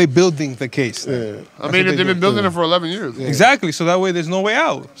already. No, they building the case. Yeah. I mean, they've been building it for 11 years. Yeah. Exactly. So that way, there's no way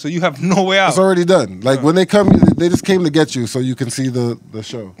out. So you have no way out. It's already done. Like when they come, they just came to get you, so you can see the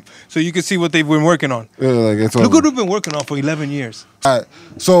show. So you can see what they've been working on. Yeah, like it's look what we've been working on for 11 years. All right.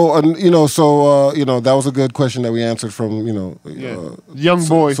 So that was a good question that we answered from young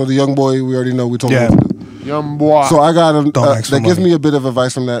boy. So the young boy, we already know. We told him. Young boy. So I got that gives me a bit of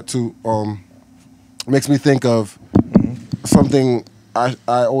advice from that too. Makes me think of something I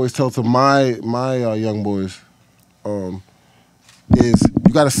always tell to my young boys. Is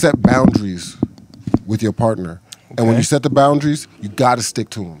you got to set boundaries with your partner, and when you set the boundaries, you got to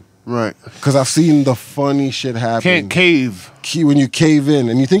stick to them. Right. Because I've seen the funny shit happen. Can't cave. When you cave in,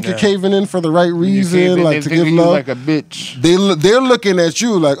 and you think you're caving in for the right reason, like to give love. Like a bitch. They're looking at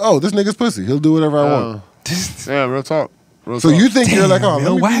you like, oh, this nigga's pussy. He'll do whatever I want. Yeah, real talk. So you think you're like, oh,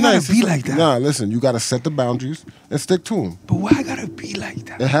 yo, why I gotta be like that? Nah, listen, you gotta set the boundaries and stick to them. But why I gotta be like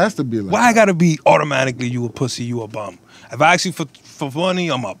that? It has to be like why I gotta be automatically you a pussy, you a bum? If I ask you for money,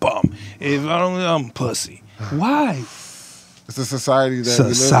 I'm a bum. If I don't, I'm pussy. Why? It's a society that we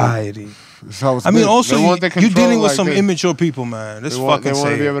live in. It's how it's I mean, been. also you're dealing with like some this. immature people, man. This fucking They want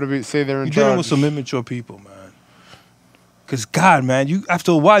to be able to say they're in You're charge. dealing with some immature people, man. Cause God, man, you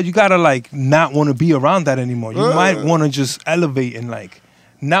after a while you gotta like not want to be around that anymore. You might want to just elevate and like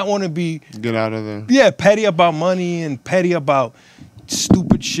not want to be get out of there. Yeah, petty about money and petty about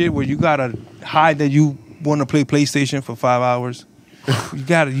stupid shit where you gotta hide that you want to play PlayStation for 5 hours. You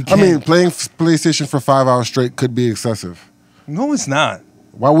can't. I mean, playing PlayStation for 5 hours straight could be excessive. No, it's not.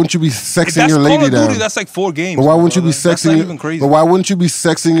 Why wouldn't you be sexing That's your lady Call of down? Duty, that's like 4 games. But why wouldn't you be That's sexing? not even crazy. But why wouldn't you be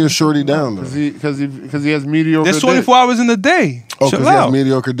sexing your shorty down though? Because he has mediocre. There's 24 hours in the day. Oh, because he has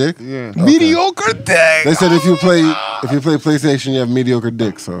mediocre dick. Yeah, Okay. Mediocre dick. They said if you play PlayStation, you have mediocre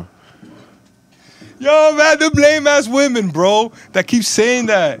dick. So. Yo, man, the blame ass women, bro, that keep saying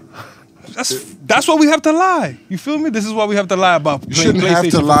that. That's why we have to lie. You feel me? This is why we have to lie about. You shouldn't have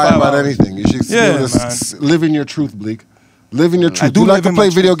to lie about anything. You should live in your truth, Bleak. Live in your truth. Do you like to play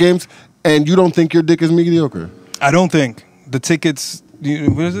video games and you don't think your dick is mediocre? I don't think the tickets.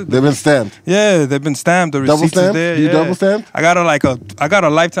 What is it? They've been stamped. Yeah, they've been stamped. The Double receipts stamped? is there. You yeah. double stamped? I got a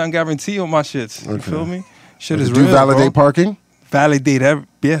lifetime guarantee on my shits. You feel me? Shit is Do you real. validate parking? Validate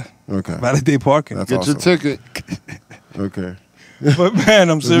yeah. Okay. Validate parking. That's get awesome. your ticket. Okay. But man,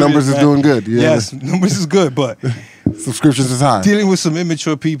 I'm serious. Numbers is doing good. Yeah. Yes, numbers is good, but subscriptions is high. Dealing with some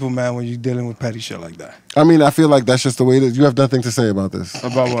immature people, man, when you're dealing with petty shit like that. I mean, I feel like that's just the way it is. You have nothing to say about this.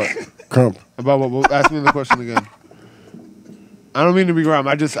 About what? Crump. About what? Well, ask me the question again. I don't mean to be grum.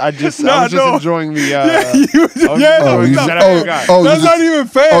 I was just enjoying the. That's not even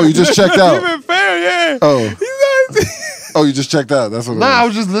fair. Oh, you just checked out. That's not even fair. Yeah. Oh, you just checked out. That's what. I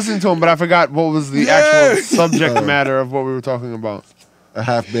was just listening to him, but I forgot what was the actual subject matter of what we were talking about. A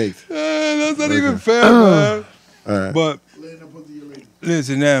half baked. That's not even fair, man. All right. But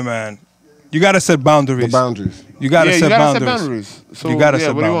listen, man. You gotta set boundaries. The boundaries. You gotta set boundaries. So you gotta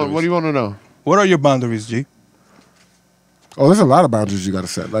set boundaries. What do you want to know? What are your boundaries, G? Oh, there's a lot of boundaries you gotta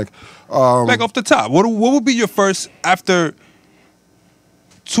set. Like off the top. What would be your first after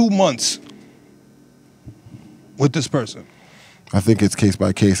 2 months? with this person? I think it's case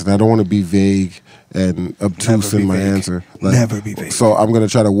by case, and I don't want to be vague and obtuse in my answer. Like, Never be vague. So I'm gonna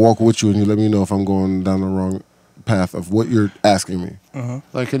try to walk with you, and you let me know if I'm going down the wrong path of what you're asking me.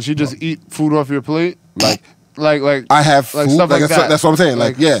 Like, can she just eat food off your plate? Like I have like food. stuff like that. That's what I'm saying.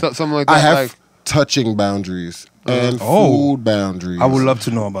 Like yeah, something like that. I have like, touching boundaries and Oh. food boundaries. I would love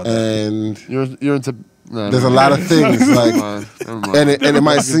to know about that. And you're into. there's a lot of things like, and it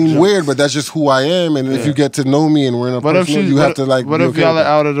might seem weird, but that's just who I am. And if you get to know me and we're in a What if personal, she? you have to like. What be if okay y'all with are that.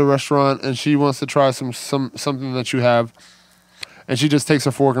 out at a restaurant and she wants to try something that you have, and she just takes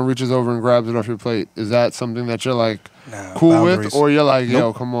a fork and reaches over and grabs it off your plate? Is that something that you're like cool boundaries. with, or you're like,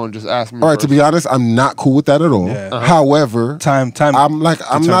 yo, come on, just ask me? All right, to be honest, I'm not cool with that at all. Yeah. However, Time. I'm not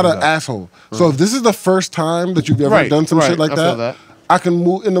determines an that. asshole. So if this is the first time that you've ever done some shit like I feel that, I can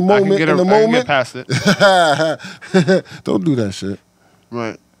move in the I can moment. get In the I can moment, get past it. don't do that shit.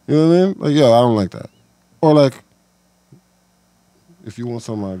 Right. You know what I mean? Like, yo, I don't like that. Or like, if you want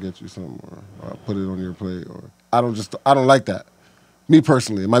something, I'll get you something, or I'll put it on your plate. Or I don't like that. Me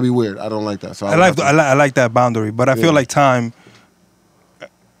personally, it might be weird. I don't like that. So I like that boundary, but I feel like time.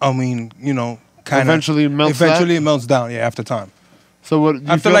 I mean, you know, kind of Eventually melts Eventually it melts down. Yeah, after time. So what? You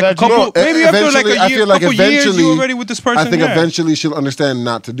After feel like a that couple, you, maybe after like a year, I feel like couple years, eventually, you already with this person. I think yeah. eventually she'll understand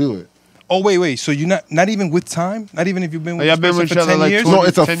not to do it. Oh wait. So you're not even with time? Not even if you've been with Y'all this been person with for each other 10 like years? 20 No,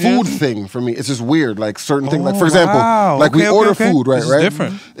 it's a 10 food years? thing for me. It's just weird. Like certain things. Like Oh, for example, wow. like we Okay, order okay. food, right? This is Right.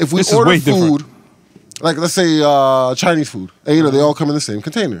 different. If we This is order way different. food, like let's say Chinese food, and, you know, they all come in the same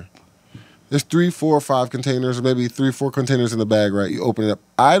container. There's 3, 4, or 5 containers, or maybe 3, 4 containers in the bag, right? You open it up.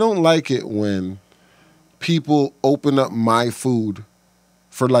 I don't like it when people open up my food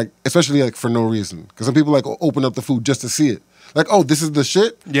for like, especially like for no reason. Because some people like open up the food just to see it. Like, oh, this is the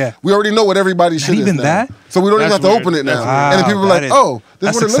shit? Yeah. We already know what everybody's shit is even now. that? So we don't even That's have to weird. open it That's now. weird. And then people are Wow, like, that is- oh, this is what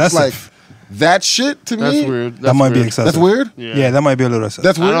that's it looks excessive. like. That shit to That's me, weird. That might be weird. excessive. that's weird? Yeah, that might be a little excessive.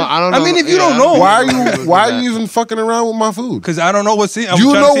 That's weird? I don't know. I mean, if you don't I know, Why think are that. you even fucking around with my food? Because I don't know what's in. I'm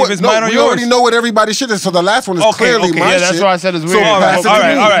You trying know to see if what? it's No, mine or we yours. already know what everybody's shit is. So the last one is Okay, clearly okay. my Yeah, that's shit. why I said it's So weird. all right, pass it all to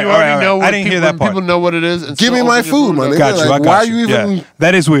right, me. all right, You already know I what didn't hear people, that part. people know what it is. And Give still me my open your food, my up. nigga. Got you. Like, I got why you. you even? Yeah.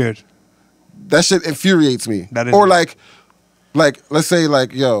 That is weird. That shit infuriates me. That is or weird. like, let's say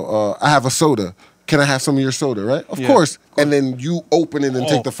like, yo, I have a soda. Can I have some of your soda, right? Of Yeah. course. And then you open it and Oh,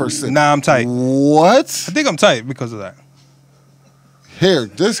 take the first sip. Nah, I'm tight. What? I think I'm tight because of that. Here,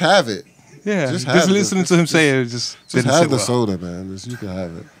 just have it. Yeah, Just just, have it. listening to him say it just Just didn't have sit the well. soda, man. Just, you can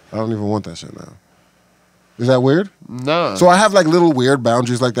have it. I don't even want that shit now. Is that weird? No. So I have like little weird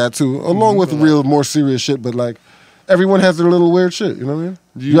boundaries like that too, along with real more serious shit. But like everyone has their little weird shit. You know what I mean?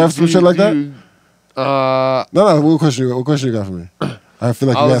 You have some shit like that? No. What question you got for me? I feel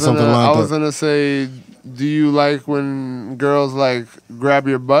like you had something I lined was up. gonna say, do you like when girls like grab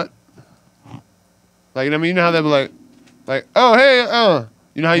your butt? Like, I mean, you know how they be like, oh hey,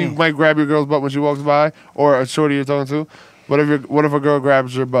 you know how you might grab your girl's butt when she walks by, or a shorty you're talking to. What if a girl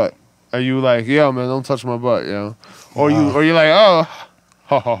grabs your butt? Are you like, yo man, don't touch my butt, yo? Or you're like, oh,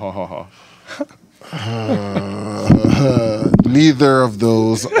 ha ha ha ha ha. Neither of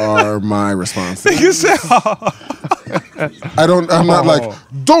those are my responses. You said, I'm not like,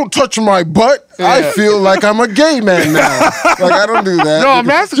 don't touch my butt. I Yeah. feel like I'm a gay man now. Like I don't do that. No, I'm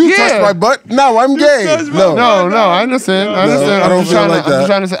asking- You yeah. touched my butt. Now I'm gay. No. No, I understand. I understand. I don't I'm just feel trying like to, I'm that. just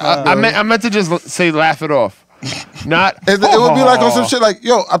trying to say. I meant to just say laugh it off. Not. It would be like on some shit like,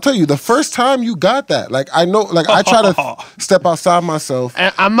 yo, I'll tell you, the first time you got that, like I know, like I try to step outside myself,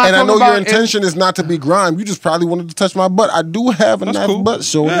 And I'm not and I talking know your about intention is not to be grime. You just probably wanted to touch my butt. I do have a That's nice cool. butt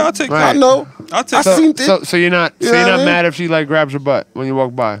show. Yeah, I'll take I that. know. I'll take I that. seen it. So you're not. You So know you're what I not mean? mad if she like grabs your butt when you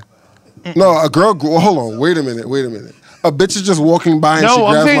walk by. No, a girl. Hold on. Wait a minute. A bitch is just walking by and she No,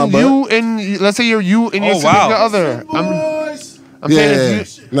 I'm grabs my saying butt. you and let's say you're you and your Oh, wow. significant other. I'm Yeah, saying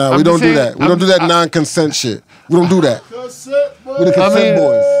if you. no, I'm we don't just do saying- that. We don't do that non-consent shit. We don't do that. We're the consent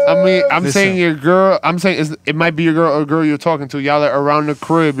boys. I'm Listen. saying your girl. I'm saying it might be your girl or girl you're talking to. Y'all are around the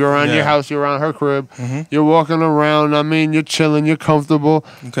crib. You're around your Yeah. house. You're around her crib. You're walking around. I mean, you're chilling. You're comfortable.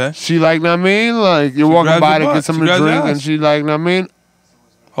 Okay. She like, I mean, like you're walking grabs by your to butt. get some She to grabs drink, your and ass. she like, I mean,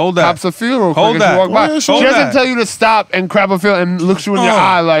 Hold that. pops a feel real quick. Hold and that. She walk by. Yeah, She hold doesn't that. tell you to stop and crap a feel and looks you in your Oh.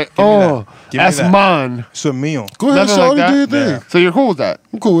 eye like, Give me that. oh, Give me that's that. mine. It's a meal. Go ahead, Nothing like Shawty, that? do your thing. Yeah. So you're cool with that?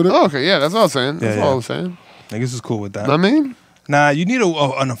 I'm cool with it. Oh, okay, yeah, that's all I'm saying. That's Yeah, all yeah. I'm saying. Niggas is cool with that. I mean, Nah, you need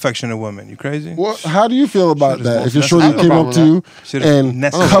an affectionate woman. You crazy? Well, how do you feel about Shit is that? If your most shorty necessary. came up to you Shit is and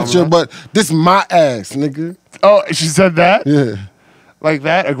necessary. cuffed your butt, this my ass, nigga. oh, she said that Yeah, like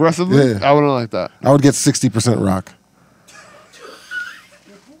that aggressively. Yeah. I wouldn't like that. I would get 60% rock.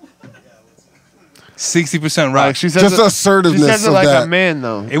 60% right. Like she says Just it, assertiveness She says it of like that. a man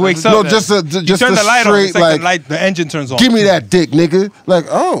though. It wakes No, up. just you turn the light on. straight It's like, like, the engine turns on. give me that dick, nigga. Like,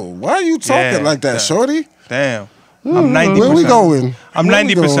 oh, why are you talking Yeah, like that, yeah. shorty? Damn. I'm 90%. Where we going? I'm Where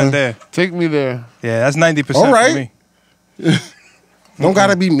we 90% going? there. Take me there. Yeah, that's 90% All right. for me. Don't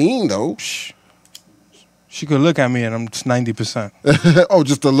gotta be mean though. She could look at me and I'm just 90%. Oh,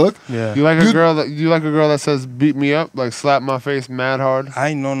 just the look. Yeah. You like a girl that says beat me up, like slap my face mad hard.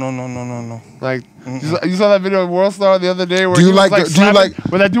 No. Like you saw that video of World Star the other day where Do you he was like like the- do you slapping,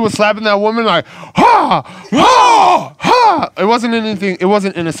 like- where that dude was slapping that woman like ha ha ha. It wasn't anything. It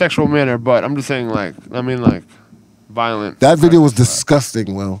wasn't in a sexual manner, but I'm just saying like violent. That video was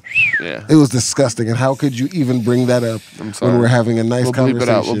disgusting, Will. Yeah. It was disgusting. And how could you even bring that up sorry. when we're having a nice We'll bleep it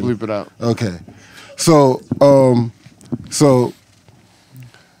out. conversation? We'll bleep it out. Okay. So,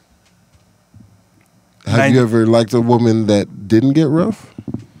 have you ever liked a woman that didn't get rough?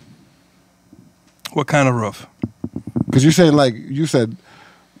 What kind of rough? Because you're saying, like, you said,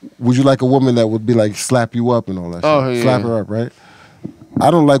 would you like a woman that would be like slap you up and all that Oh, shit? yeah. Slap her up, right? I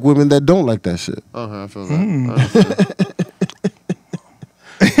don't like women that don't like that shit. I feel that.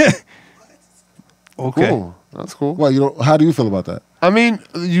 Okay. Cool. That's cool. Well, how do you feel about that? I mean,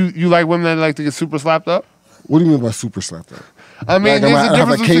 you like women that like to get super slapped up? What do you mean by super slapped up? I mean, Like, there's a have a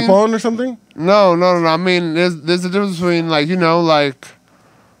difference cape between, on or something? No. I mean, there's a difference between like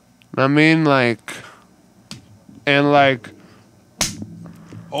and like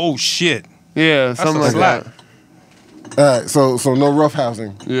Oh, shit. yeah, something a like slap. that. All right, so no rough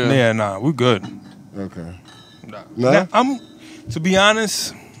housing. Yeah. Yeah, nah, we're good. Okay. Nah. No? Now, to be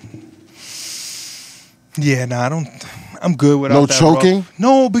honest, I'm good without No that choking? rough.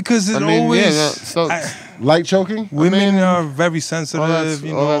 No, because it I mean, always. yeah, so Light choking? women are very sensitive, that's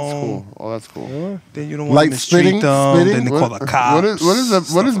you know. that's cool. Oh, that's cool. Then you don't want Light to mistreat spitting? them. Spitting? Then they call the cops. What is stuff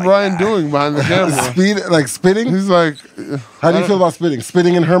Brian like that. doing behind the camera? Like spitting? He's like, How do you feel about spitting?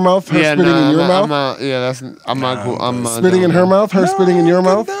 Spitting in her mouth? Her spitting in your mouth? I'm not cool. I'm not Spitting down in her with mouth? Her spitting in your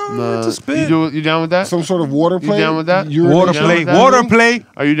mouth? Down that. to spit. You down with that? Some sort of water play? down with that? Urination? Water down play. with that? Water play.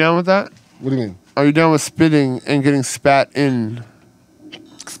 Are you down with that? What do you mean? Are you down with spitting and getting spat in?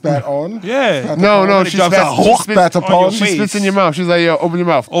 Spat on? Yeah. No, She she drops spats, a whole spat on upon. your she face. spits in your mouth. She's like, yo, open your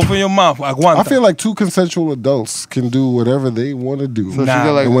mouth. Open your mouth. Aguanta. I feel like two consensual adults can do whatever they want to do. So she Nah.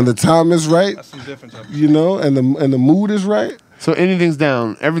 got like, And when the time is right, That's some different type. you know, and the mood is right, so anything's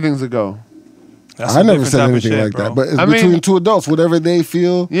down, everything's a go. That's I some never different said type of anything shit, like bro. that. But it's I mean- between two adults, whatever they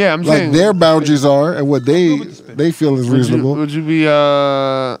feel Yeah, I'm like saying. their boundaries are and what they feel is reasonable. Would you be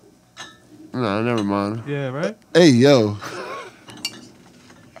no, never mind. Yeah, right? Hey yo.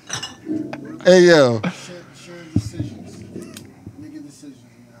 Hey yo.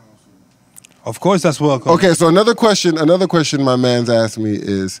 Of course, that's welcome. Okay, so another question my man's asked me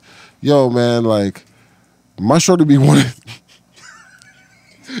is, yo man, like my shorty be wanting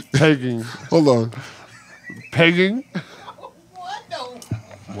Pegging. hold on. Pegging?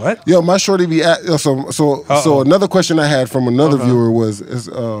 What? Yo, my shorty be at so another question I had from another viewer was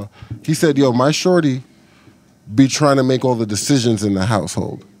he said, yo, my shorty be trying to make all the decisions in the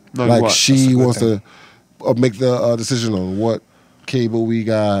household. Like what? She wants to make the decision on what cable we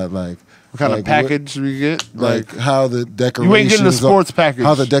got, like What kind like of package we get? like how the decorations you ain't getting the sports are, package.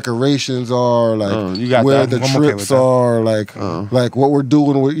 how the decorations are, like you got where that. the I'm okay with trips that. are, like what we're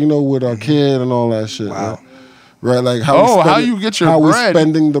doing with with our kid and all that shit. Wow. Right, like how Oh, we how spend you get your how bread. we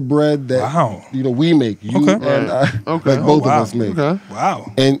spending the bread that Wow. we make, you Okay. and I, Okay. like both Oh, wow. of us make. Okay.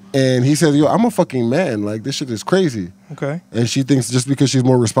 Wow. And he says, yo, I'm a fucking man. Like this shit is crazy. Okay. And she thinks just because she's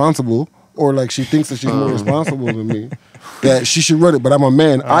more responsible, or like she thinks that she's more responsible than me, that she should run it. But I'm a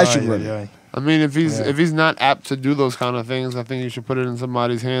man. I should run it. I mean, if he's not apt to do those kind of things, I think you should put it in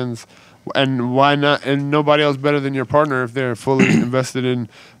somebody's hands. And why not? And nobody else better than your partner if they're fully invested in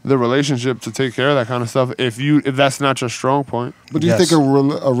the relationship to take care of that kind of stuff. If that's not your strong point, But do you Yes. think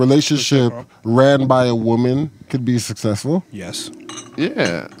a relationship ran by a woman could be successful? Yes.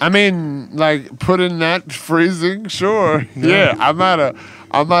 yeah. I mean, like put in that phrasing, sure. Yeah, I'm not a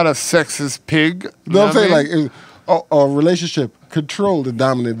sexist pig. You know what I'm saying? I mean? Like a relationship controlled and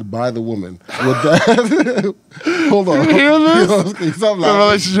dominated by the woman. Would that? Hold on. You hear this? Something The like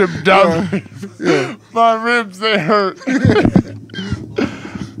relationship dominates. My ribs, they hurt.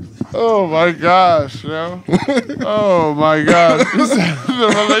 Oh my gosh, yo. Oh my gosh. You said the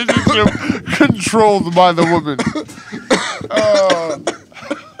relationship controlled by the woman.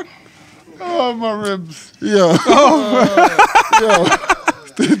 Oh, my ribs. Yeah. Yo.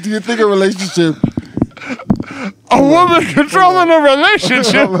 Do you think a relationship? A woman controlling a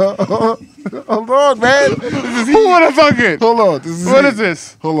relationship? Hold on, man. Who would have thought it? Hold on. This is What heat. is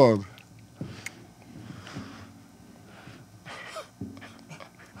this? Hold on.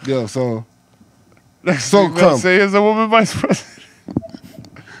 Yo, so So Crumb. say is a woman vice president.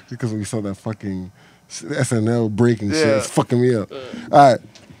 because we saw that fucking SNL breaking shit, Yeah. it's fucking me up. All right.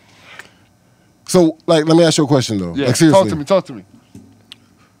 So, like, let me ask you a question though. Yeah, Like, seriously, talk to me.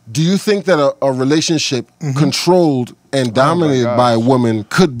 do you think that a relationship controlled and dominated gosh. by a woman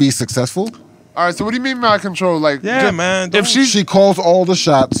could be successful? All right, so what do you mean by control? Like, Yeah, man. If She calls all the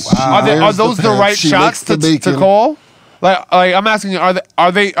shots. She are wears those the pants, right she shots makes the to bacon. call? Like I'm asking you,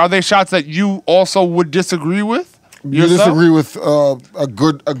 are they shots that you also would disagree with? You yourself? disagree with a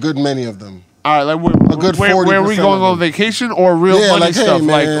good many of them. All right, like A good where are we 40% going of on them. vacation or real Yeah, money like, hey, stuff?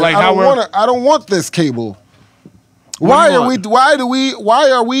 man, like how we're I don't want this cable. What Why do you are we? want?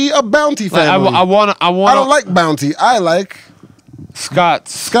 Why are we a bounty like, family? I want I don't like bounty. I like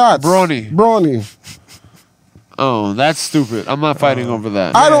Scott's Brawny. Oh, that's stupid. I'm not fighting over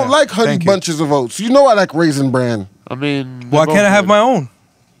that. I don't like honey thank you. bunches of oats. You know I like Raisin Bran I mean, Why they're can't I both have good. my own?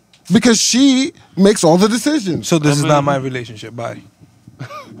 because she makes all the decisions. So this is not my relationship. Bye.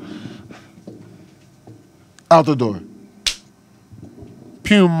 Out the door.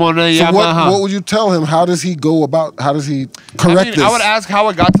 Puma So Yamaha? what would you tell him? How does he go about? How does he correct this? I would ask how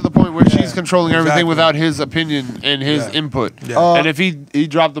it got to the point where she's controlling everything exactly. without his opinion and his input. Yeah. And if he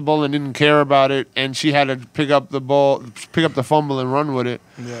dropped the ball and didn't care about it, and she had to pick up the ball, pick up the fumble and run with it.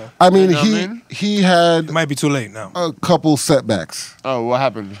 Yeah. I mean, You know what I mean? he had It might be too late now. a couple setbacks. Oh, what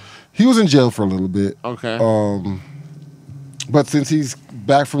happened? He was in jail for a little bit. Okay. But since he's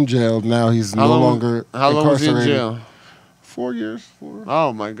back from jail, now he's no longer How long was he in incarcerated. jail? 4 years.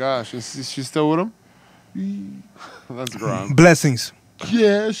 Oh my gosh, is she still with him? That's ground. Blessings.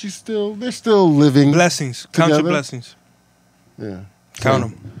 Yeah, they're still living. Blessings. Count your Together? blessings. Yeah. Count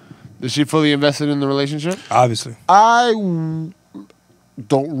them. Is she fully invested in the relationship? Obviously. I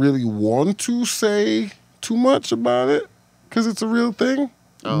don't really want to say too much about it because it's a real thing.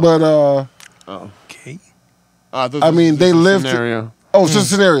 But Okay. I mean, they live. Scenario. It's just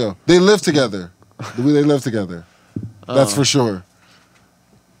a scenario. They live together. The way they live together. That's for sure.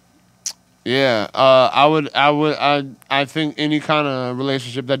 Yeah, I think any kind of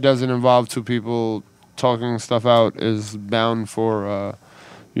relationship that doesn't involve two people talking stuff out is bound for,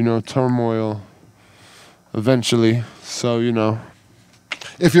 turmoil eventually. So,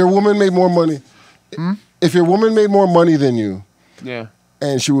 If your woman made more money, if your woman made more money than you, yeah.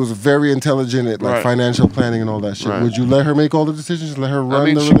 and she was very intelligent at like Right. financial planning and all that shit, Right. would you let her make all the decisions? Let her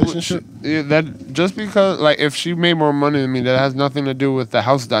run the she would- relationship? that just because, like, if she made more money than me, that has nothing to do with the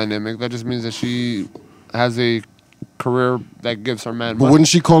house dynamic. That just means that she has a career that gives her mad But money. wouldn't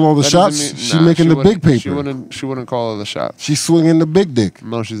she call all the That doesn't shots? mean- She nah, making the big wouldn't- paper. She wouldn't call all the shots. She's swinging the big dick.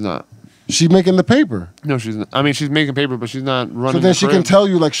 No, she's not. She making the paper. No, she's not. I mean, she's making paper, but she's not running. So then the she can crib. tell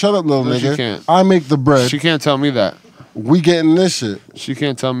you like, shut up, little No, she nigga. can't. I make the bread. She can't tell me that. We getting this shit. She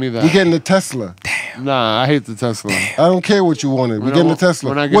can't tell me that. We getting the Tesla. Nah, I hate the Tesla. I don't care what you wanted. We We're getting the not- Tesla.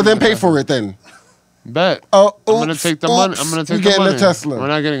 we're not Well, getting then the pay Tesla. for it then. Bet. Oh, I'm gonna take the money. I'm gonna take we the getting money. the Tesla. We're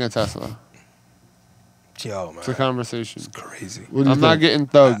not getting a Tesla. Yo, man. It's a conversation. Crazy. What do you I'm not think? getting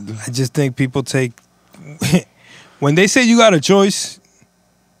thugged. I just think people take when they say you got a choice,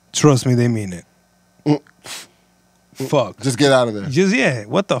 trust me, they mean it. Fuck. Just get out of there. Just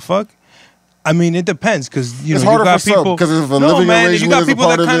what the fuck? I mean, it depends because It's you harder got for some, people 'cause if a no living man, you arrangement got is a people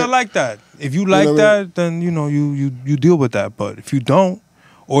that part of kind it, of like that. If you like know what I mean? that, then you deal with that. But if you don't,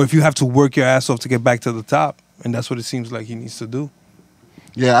 or if you have to work your ass off to get back to the top, and that's what it seems like he needs to do.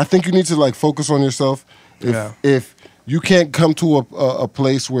 Yeah, I think you need to like focus on yourself. If you can't come to a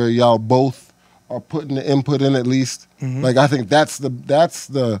place where y'all both are putting the input in at least, like I think that's the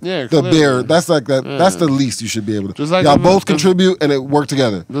Yeah, the clearly. bare that's like that Yeah. that's the least you should be able to. Just like y'all if- both if- contribute and it work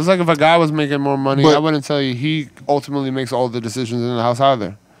together. Just like if a guy was making more money, But- I wouldn't tell you he ultimately makes all the decisions in the house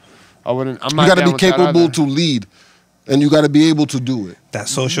either. I wouldn't. I'm not. You got to down be with that capable either. to lead, and you got to be able to do it. That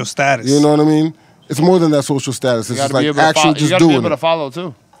social status. You know what I mean? It's more than that social status. You It's gotta just be like able to actually follow. You just gotta be doing able to it. follow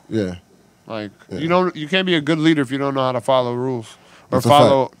too. Yeah. Like Yeah. you can't be a good leader if you don't know how to follow rules or That's a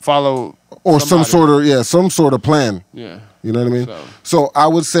follow Or some somebody. sort of plan. Yeah. You know what I mean? So- So I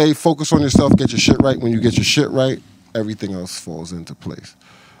would say focus on yourself, get your shit right. When you get your shit right, everything else falls into place.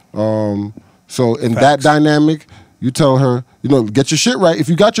 So in that dynamic, you tell her, get your shit right. If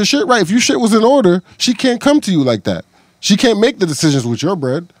you got your shit right, if your shit was in order, she can't come to you like that. She can't make the decisions with your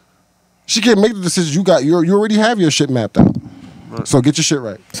bread. She can't make the decisions you got. You already have your shit mapped out. So get your shit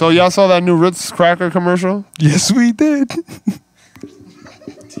right. So y'all saw that new Ritz cracker commercial? Yes, we did.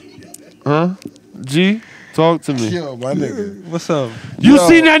 Huh? G, talk to me. Yo, my nigga. What's up? You Yo.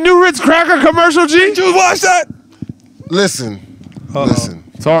 seen that new Ritz cracker commercial, G? Just watch that. Listen.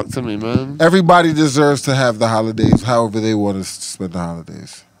 Talk to me, man. Everybody deserves to have the holidays however they want to spend the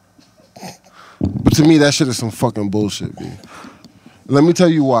holidays. But to me, that shit is some fucking bullshit, B. Let me tell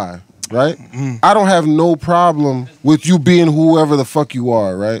you why, right? I don't have no problem with you being whoever the fuck you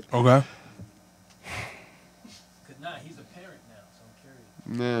are, right? Okay. He's a parent now, so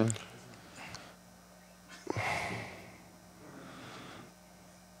I'm curious.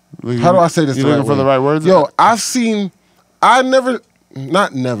 Yeah. How do I say this? You the looking right for the way? right words? Yo,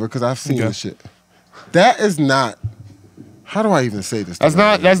 not never, because I've seen this shit. That is not. How do I even say this? That's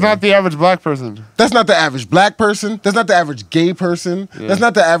not the average black person. That's not the average black person. That's not the average gay person. Yeah. That's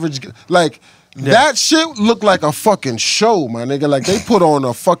not the average that shit looked like a fucking show, my nigga. Like they put on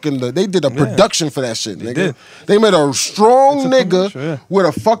a fucking they did a production for that shit, nigga. They made a strong nigga with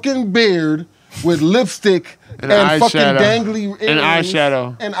a fucking beard, with lipstick and fucking dangly earrings,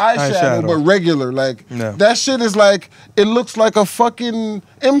 and eyeshadow, but regular. Like that shit is like it looks like a fucking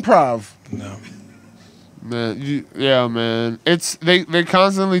improv. No. Man, man. It's they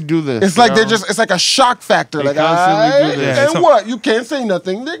constantly do this. It's like it's like a shock factor. They like constantly do this. And what? You can't say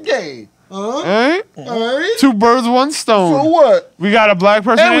nothing. They're gay. All right. 2 birds, 1 stone. So what? We got a black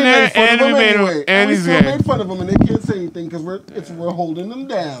person in there, and we made him, and he's gay. Made fun of him, and they can't say anything because we're holding them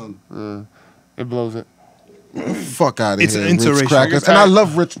down. It blows it. Fuck out of here. It's interracial. Ritz crackers, and I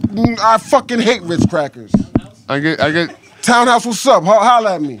love Ritz. I fucking hate Ritz crackers. I get. Townhouse, what's up?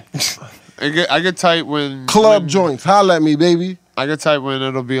 Holla at me. I get tight when joints. Holla at me, baby. I get tight when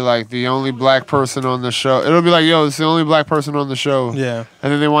it'll be like the only black person on the show. It'll be like, yo, it's the only black person on the show. Yeah.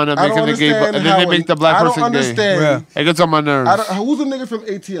 And then they wind up making the gay, and then they make the black person gay. I don't understand. It gets on my nerves. Who's the nigga from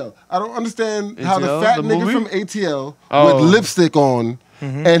ATL? I don't understand how the ATL, fat the nigga movie? from ATL with lipstick on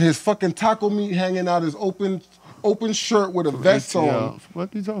and his fucking taco meat hanging out his open shirt with a vest on.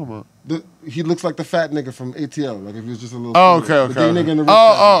 What are you talking about? He looks like the fat nigga from ATL. Like if he was just a little. Oh, skinny. okay. The gay nigga in the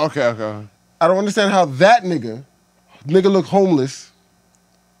okay. I don't understand how that nigga look homeless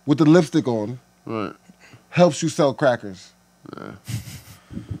with the lipstick on, helps you sell crackers. Yeah.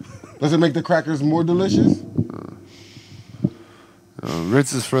 Does it make the crackers more delicious?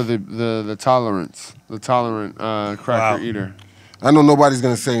 Ritz is for the tolerant cracker eater. I know nobody's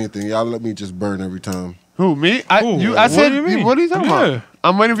gonna say anything. Y'all let me just burn every time. Who, me? I said, what are you talking about?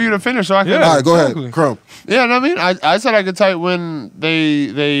 I'm waiting for you to finish so I can. All right, go ahead, Crump. Yeah, no, I mean, I said I could tight when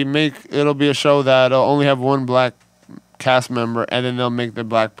they make it'll be a show that'll only have 1 black cast member, and then they'll make the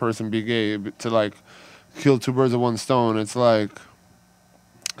black person be gay to like kill 2 birds with 1 stone. It's like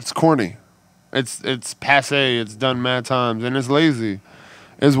it's corny, it's passe, it's done mad times, and it's lazy.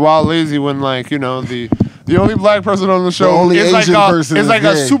 It's wild lazy when like the only black person on the show is like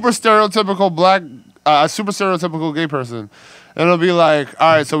a super stereotypical black, a super stereotypical gay person. And it'll be like,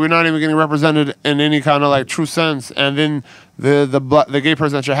 all right, so we're not even getting represented in any kind of like true sense. And then the gay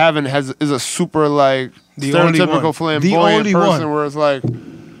person that you're having is a super like stereotypical flamboyant person where it's like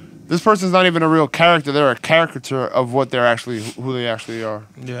this person's not even a real character. They're a caricature of what they're actually who they actually are.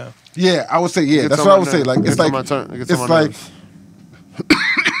 Yeah. Yeah, I would say that's what I would say. Like it's like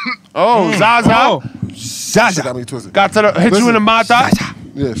oh, Zaza. Zaza got me twisted. Got to hit you in the mata.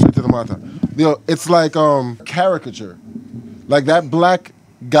 Yeah, straight to the mata. It's like caricature. Like that black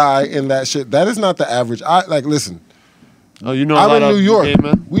guy in that shit. That is not the average. Listen. Oh, you know, I'm in New York.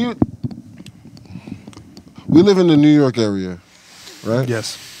 We live in the New York area, right?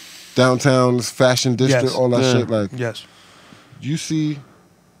 Yes. Downtown's fashion district, all that shit. Like, yes. You see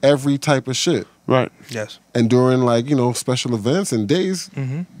every type of shit. Right. Yes. And during like special events and days,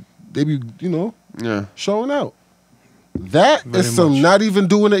 they be showing out. That Very is some much. not even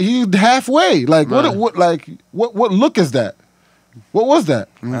doing it. He halfway. Like what look is that? What was that?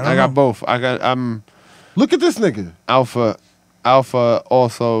 I got both. Look at this nigga. Alpha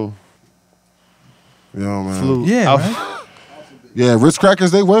also. Yo, man. Flew. Yeah, Alpha. Yeah, Ritz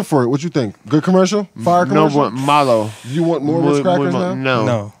crackers. They went for it. What you think? Good commercial? Fire commercial? No, malo. You want more Ritz crackers now?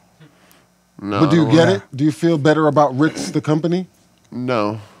 No. But do you get it? Do you feel better about Ritz, the company?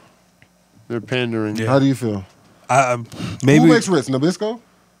 No. They're pandering. Yeah. How do you feel? Maybe. Who makes Ritz? Nabisco?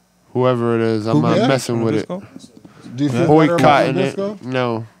 Whoever it is, I'm not messing with it. Do you feel better about Nabisco?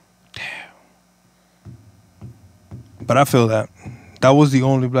 No. But I feel that was the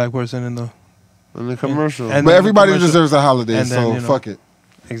only black person in the commercial. But everybody deserves a holiday, so fuck it.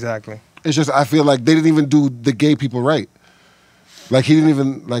 Exactly. It's just I feel like they didn't even do the gay people right. Like he didn't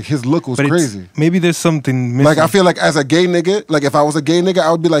even his look was crazy. Maybe there's something missing. Like I feel like as a gay nigga, like if I was a gay nigga,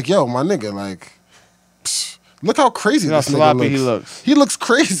 I would be like, yo, my nigga, like. Look how crazy this nigga looks. He looks. He looks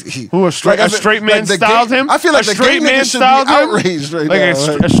crazy. Who a straight man styled him? I feel like the gay nigga should be outraged right now.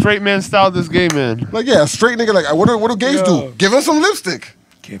 Like a straight man styled this gay man. Like a straight nigga. Like what do gays do? Give him some lipstick.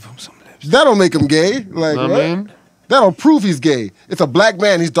 Give him some lipstick. That don't make him gay. Like what? Man. That'll prove he's gay. It's a black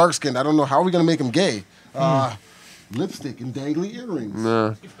man. He's dark skinned. I don't know how are we gonna make him gay. Lipstick and dangly earrings.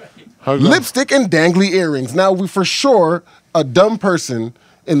 Nah. Lipstick and dangly earrings. Now we for sure a dumb person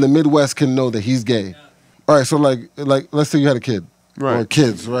in the Midwest can know that he's gay. All right, so like let's say you had a kid, or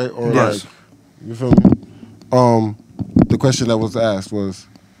kids, right? Or Yes. like, you feel me? The question that was asked was,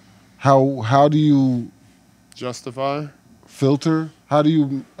 how do you justify, filter? How do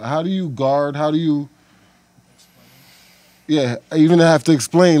you guard? How do you? Yeah, even have to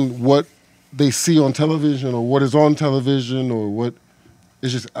explain what they see on television or what is on television or what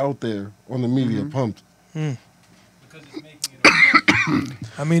is just out there on the media pumped. Because it's making it.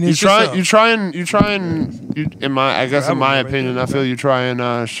 I mean, you try and in my opinion, I feel you try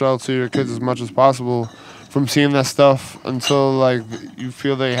and shelter your kids as much as possible from seeing that stuff until like you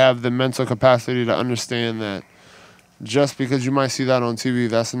feel they have the mental capacity to understand that just because you might see that on TV,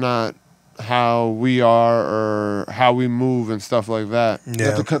 that's not how we are or how we move and stuff like that. You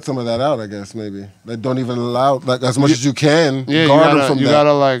have to cut some of that out, I guess, maybe. Like, don't even allow, like, as much as you can, yeah, guard them from that. You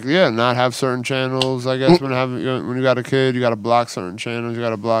gotta, like, not have certain channels, I guess, when you got a kid, you gotta block certain channels, you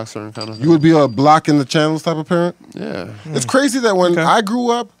gotta block certain kind of things. You would be a blocking the channels type of parent? Yeah. It's crazy that when I grew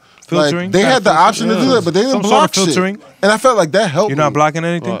up, filtering, like, they had the option to do that, but they didn't block shit. Filtering. And I felt like that helped You're not blocking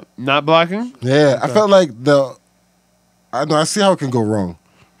anything? Not blocking? Yeah, I felt like I see how it can go wrong.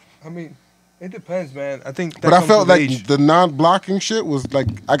 I mean, it depends, man. I think that But I felt like age. the non-blocking shit was like,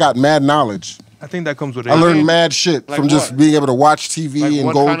 I got mad knowledge. I think that comes with age. I learned mad shit like from what? just being able to watch TV Like and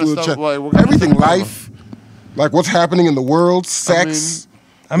what go kind of through the stuff? chat. Like, what kind of Everything, stuff? life, like what's happening in the world, sex.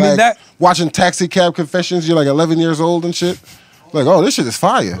 I mean like, that watching Taxi Cab Confessions, you're like 11 years old and shit. Like, oh, this shit is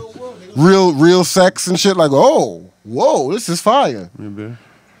fire. Real sex and shit. Like, oh, whoa, this is fire. Maybe.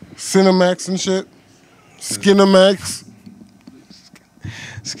 Cinemax and shit. Skinemax.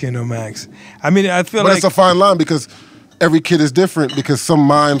 Skinomax. I mean, I feel But like it's a fine line because every kid is different because some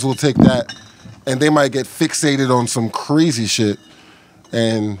minds will take that and they might get fixated on some crazy shit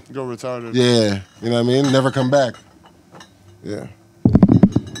and Go retarded. yeah, you know what I mean? Never come back. Yeah.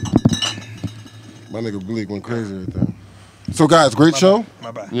 My nigga Bleak went crazy right there. So guys, great show.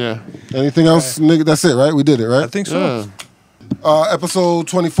 my bad. Yeah. Anything else, nigga? That's it, right? We did it, right? I think so. Episode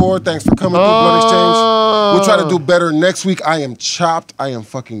 24. Thanks for coming through BluntXchange. We'll try to do better next week. I am chopped. I am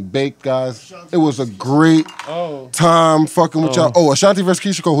fucking baked, guys. It was a great time fucking with y'all. Oh, Ashanti versus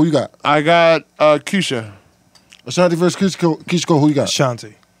Keisha, who you got? I got Keisha. Ashanti versus Keisha, who you got?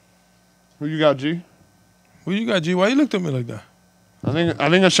 Ashanti. Who you got, G? Who you got, G? Why you looked at me like that? I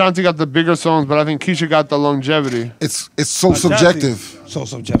think Ashanti got the bigger songs, but I think Keisha got the longevity. It's so subjective. So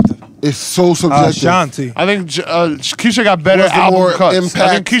subjective. It's so subjective. Ashanti. I think Keisha got better What's the album more cuts. impact?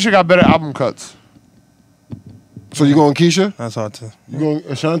 I think Keisha got better album cuts. So you going Keisha? That's hard to. You going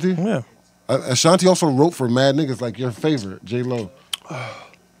Ashanti? Yeah. Ashanti also wrote for mad niggas like your favorite, J-Lo.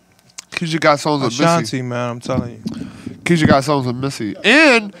 Keisha got songs with Missy. Ashanti, man, I'm telling you. Keisha got songs with Missy.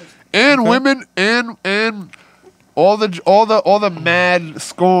 And women and all the mad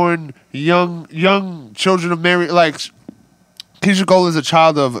scorned young children of Mary, like Keisha Cole is a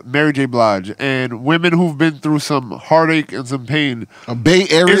child of Mary J. Blige, and women who've been through some heartache and some pain. A Bay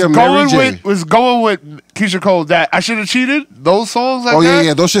Area Mary J. Was going with Keisha Cole. That I Should Have Cheated. Those songs like oh that.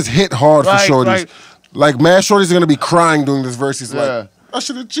 yeah, those shits hit hard Like- for shorties. Like mad shorties are gonna be crying during this verse. He's Yeah. like, I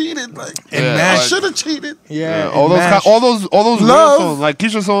should have cheated. Like, And Yeah, Mash. I should have cheated. Yeah. all those real Love. songs, like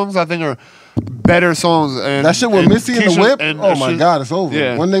Keisha songs, I think are better songs. And That shit with and Missy in the Keisha- whip. and Oh my shit- God, it's over.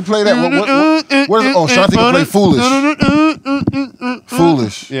 Yeah. When they play that, what is it? Oh, Shanti can play Foolish.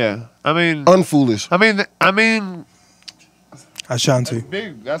 Foolish. Yeah, I mean, Unfoolish. I mean, Ashanti.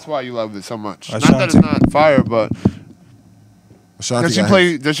 big. That's why you love it so much. Ashanti. Not that it's not fire, but Ashanti does she got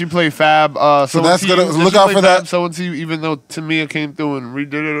play? hits. Does she play Fab? So that's gonna look out for that. So and see, even though Tamia came through and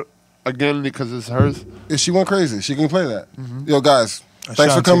redid it again because it's hers. If she went crazy, she can play that. Yo, guys, thanks for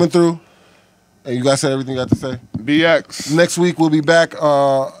Ashanti. coming through. And you guys said everything you got to say. BX. Next week we'll be back.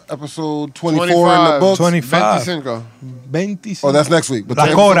 Episode 24 in the 25. books. 25. 25. 25. Oh, that's next week. But La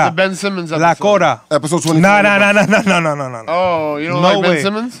then- Cora. The Ben Simmons episode. La Cora. episode 24. No, no, no, no, no, no, no, no. Oh, you don't No like Ben way.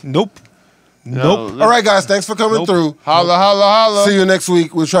 Simmons? Nope. Nope. All right, guys. Thanks for coming Nope. through. Holla, holla, holla. See you next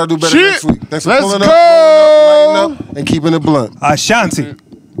week. We'll try to do better Shit. next week. Thanks for Let's pulling go. up, lighting up, and keeping it blunt. Ashanti.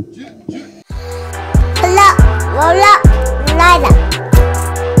 Hola, hola, nada.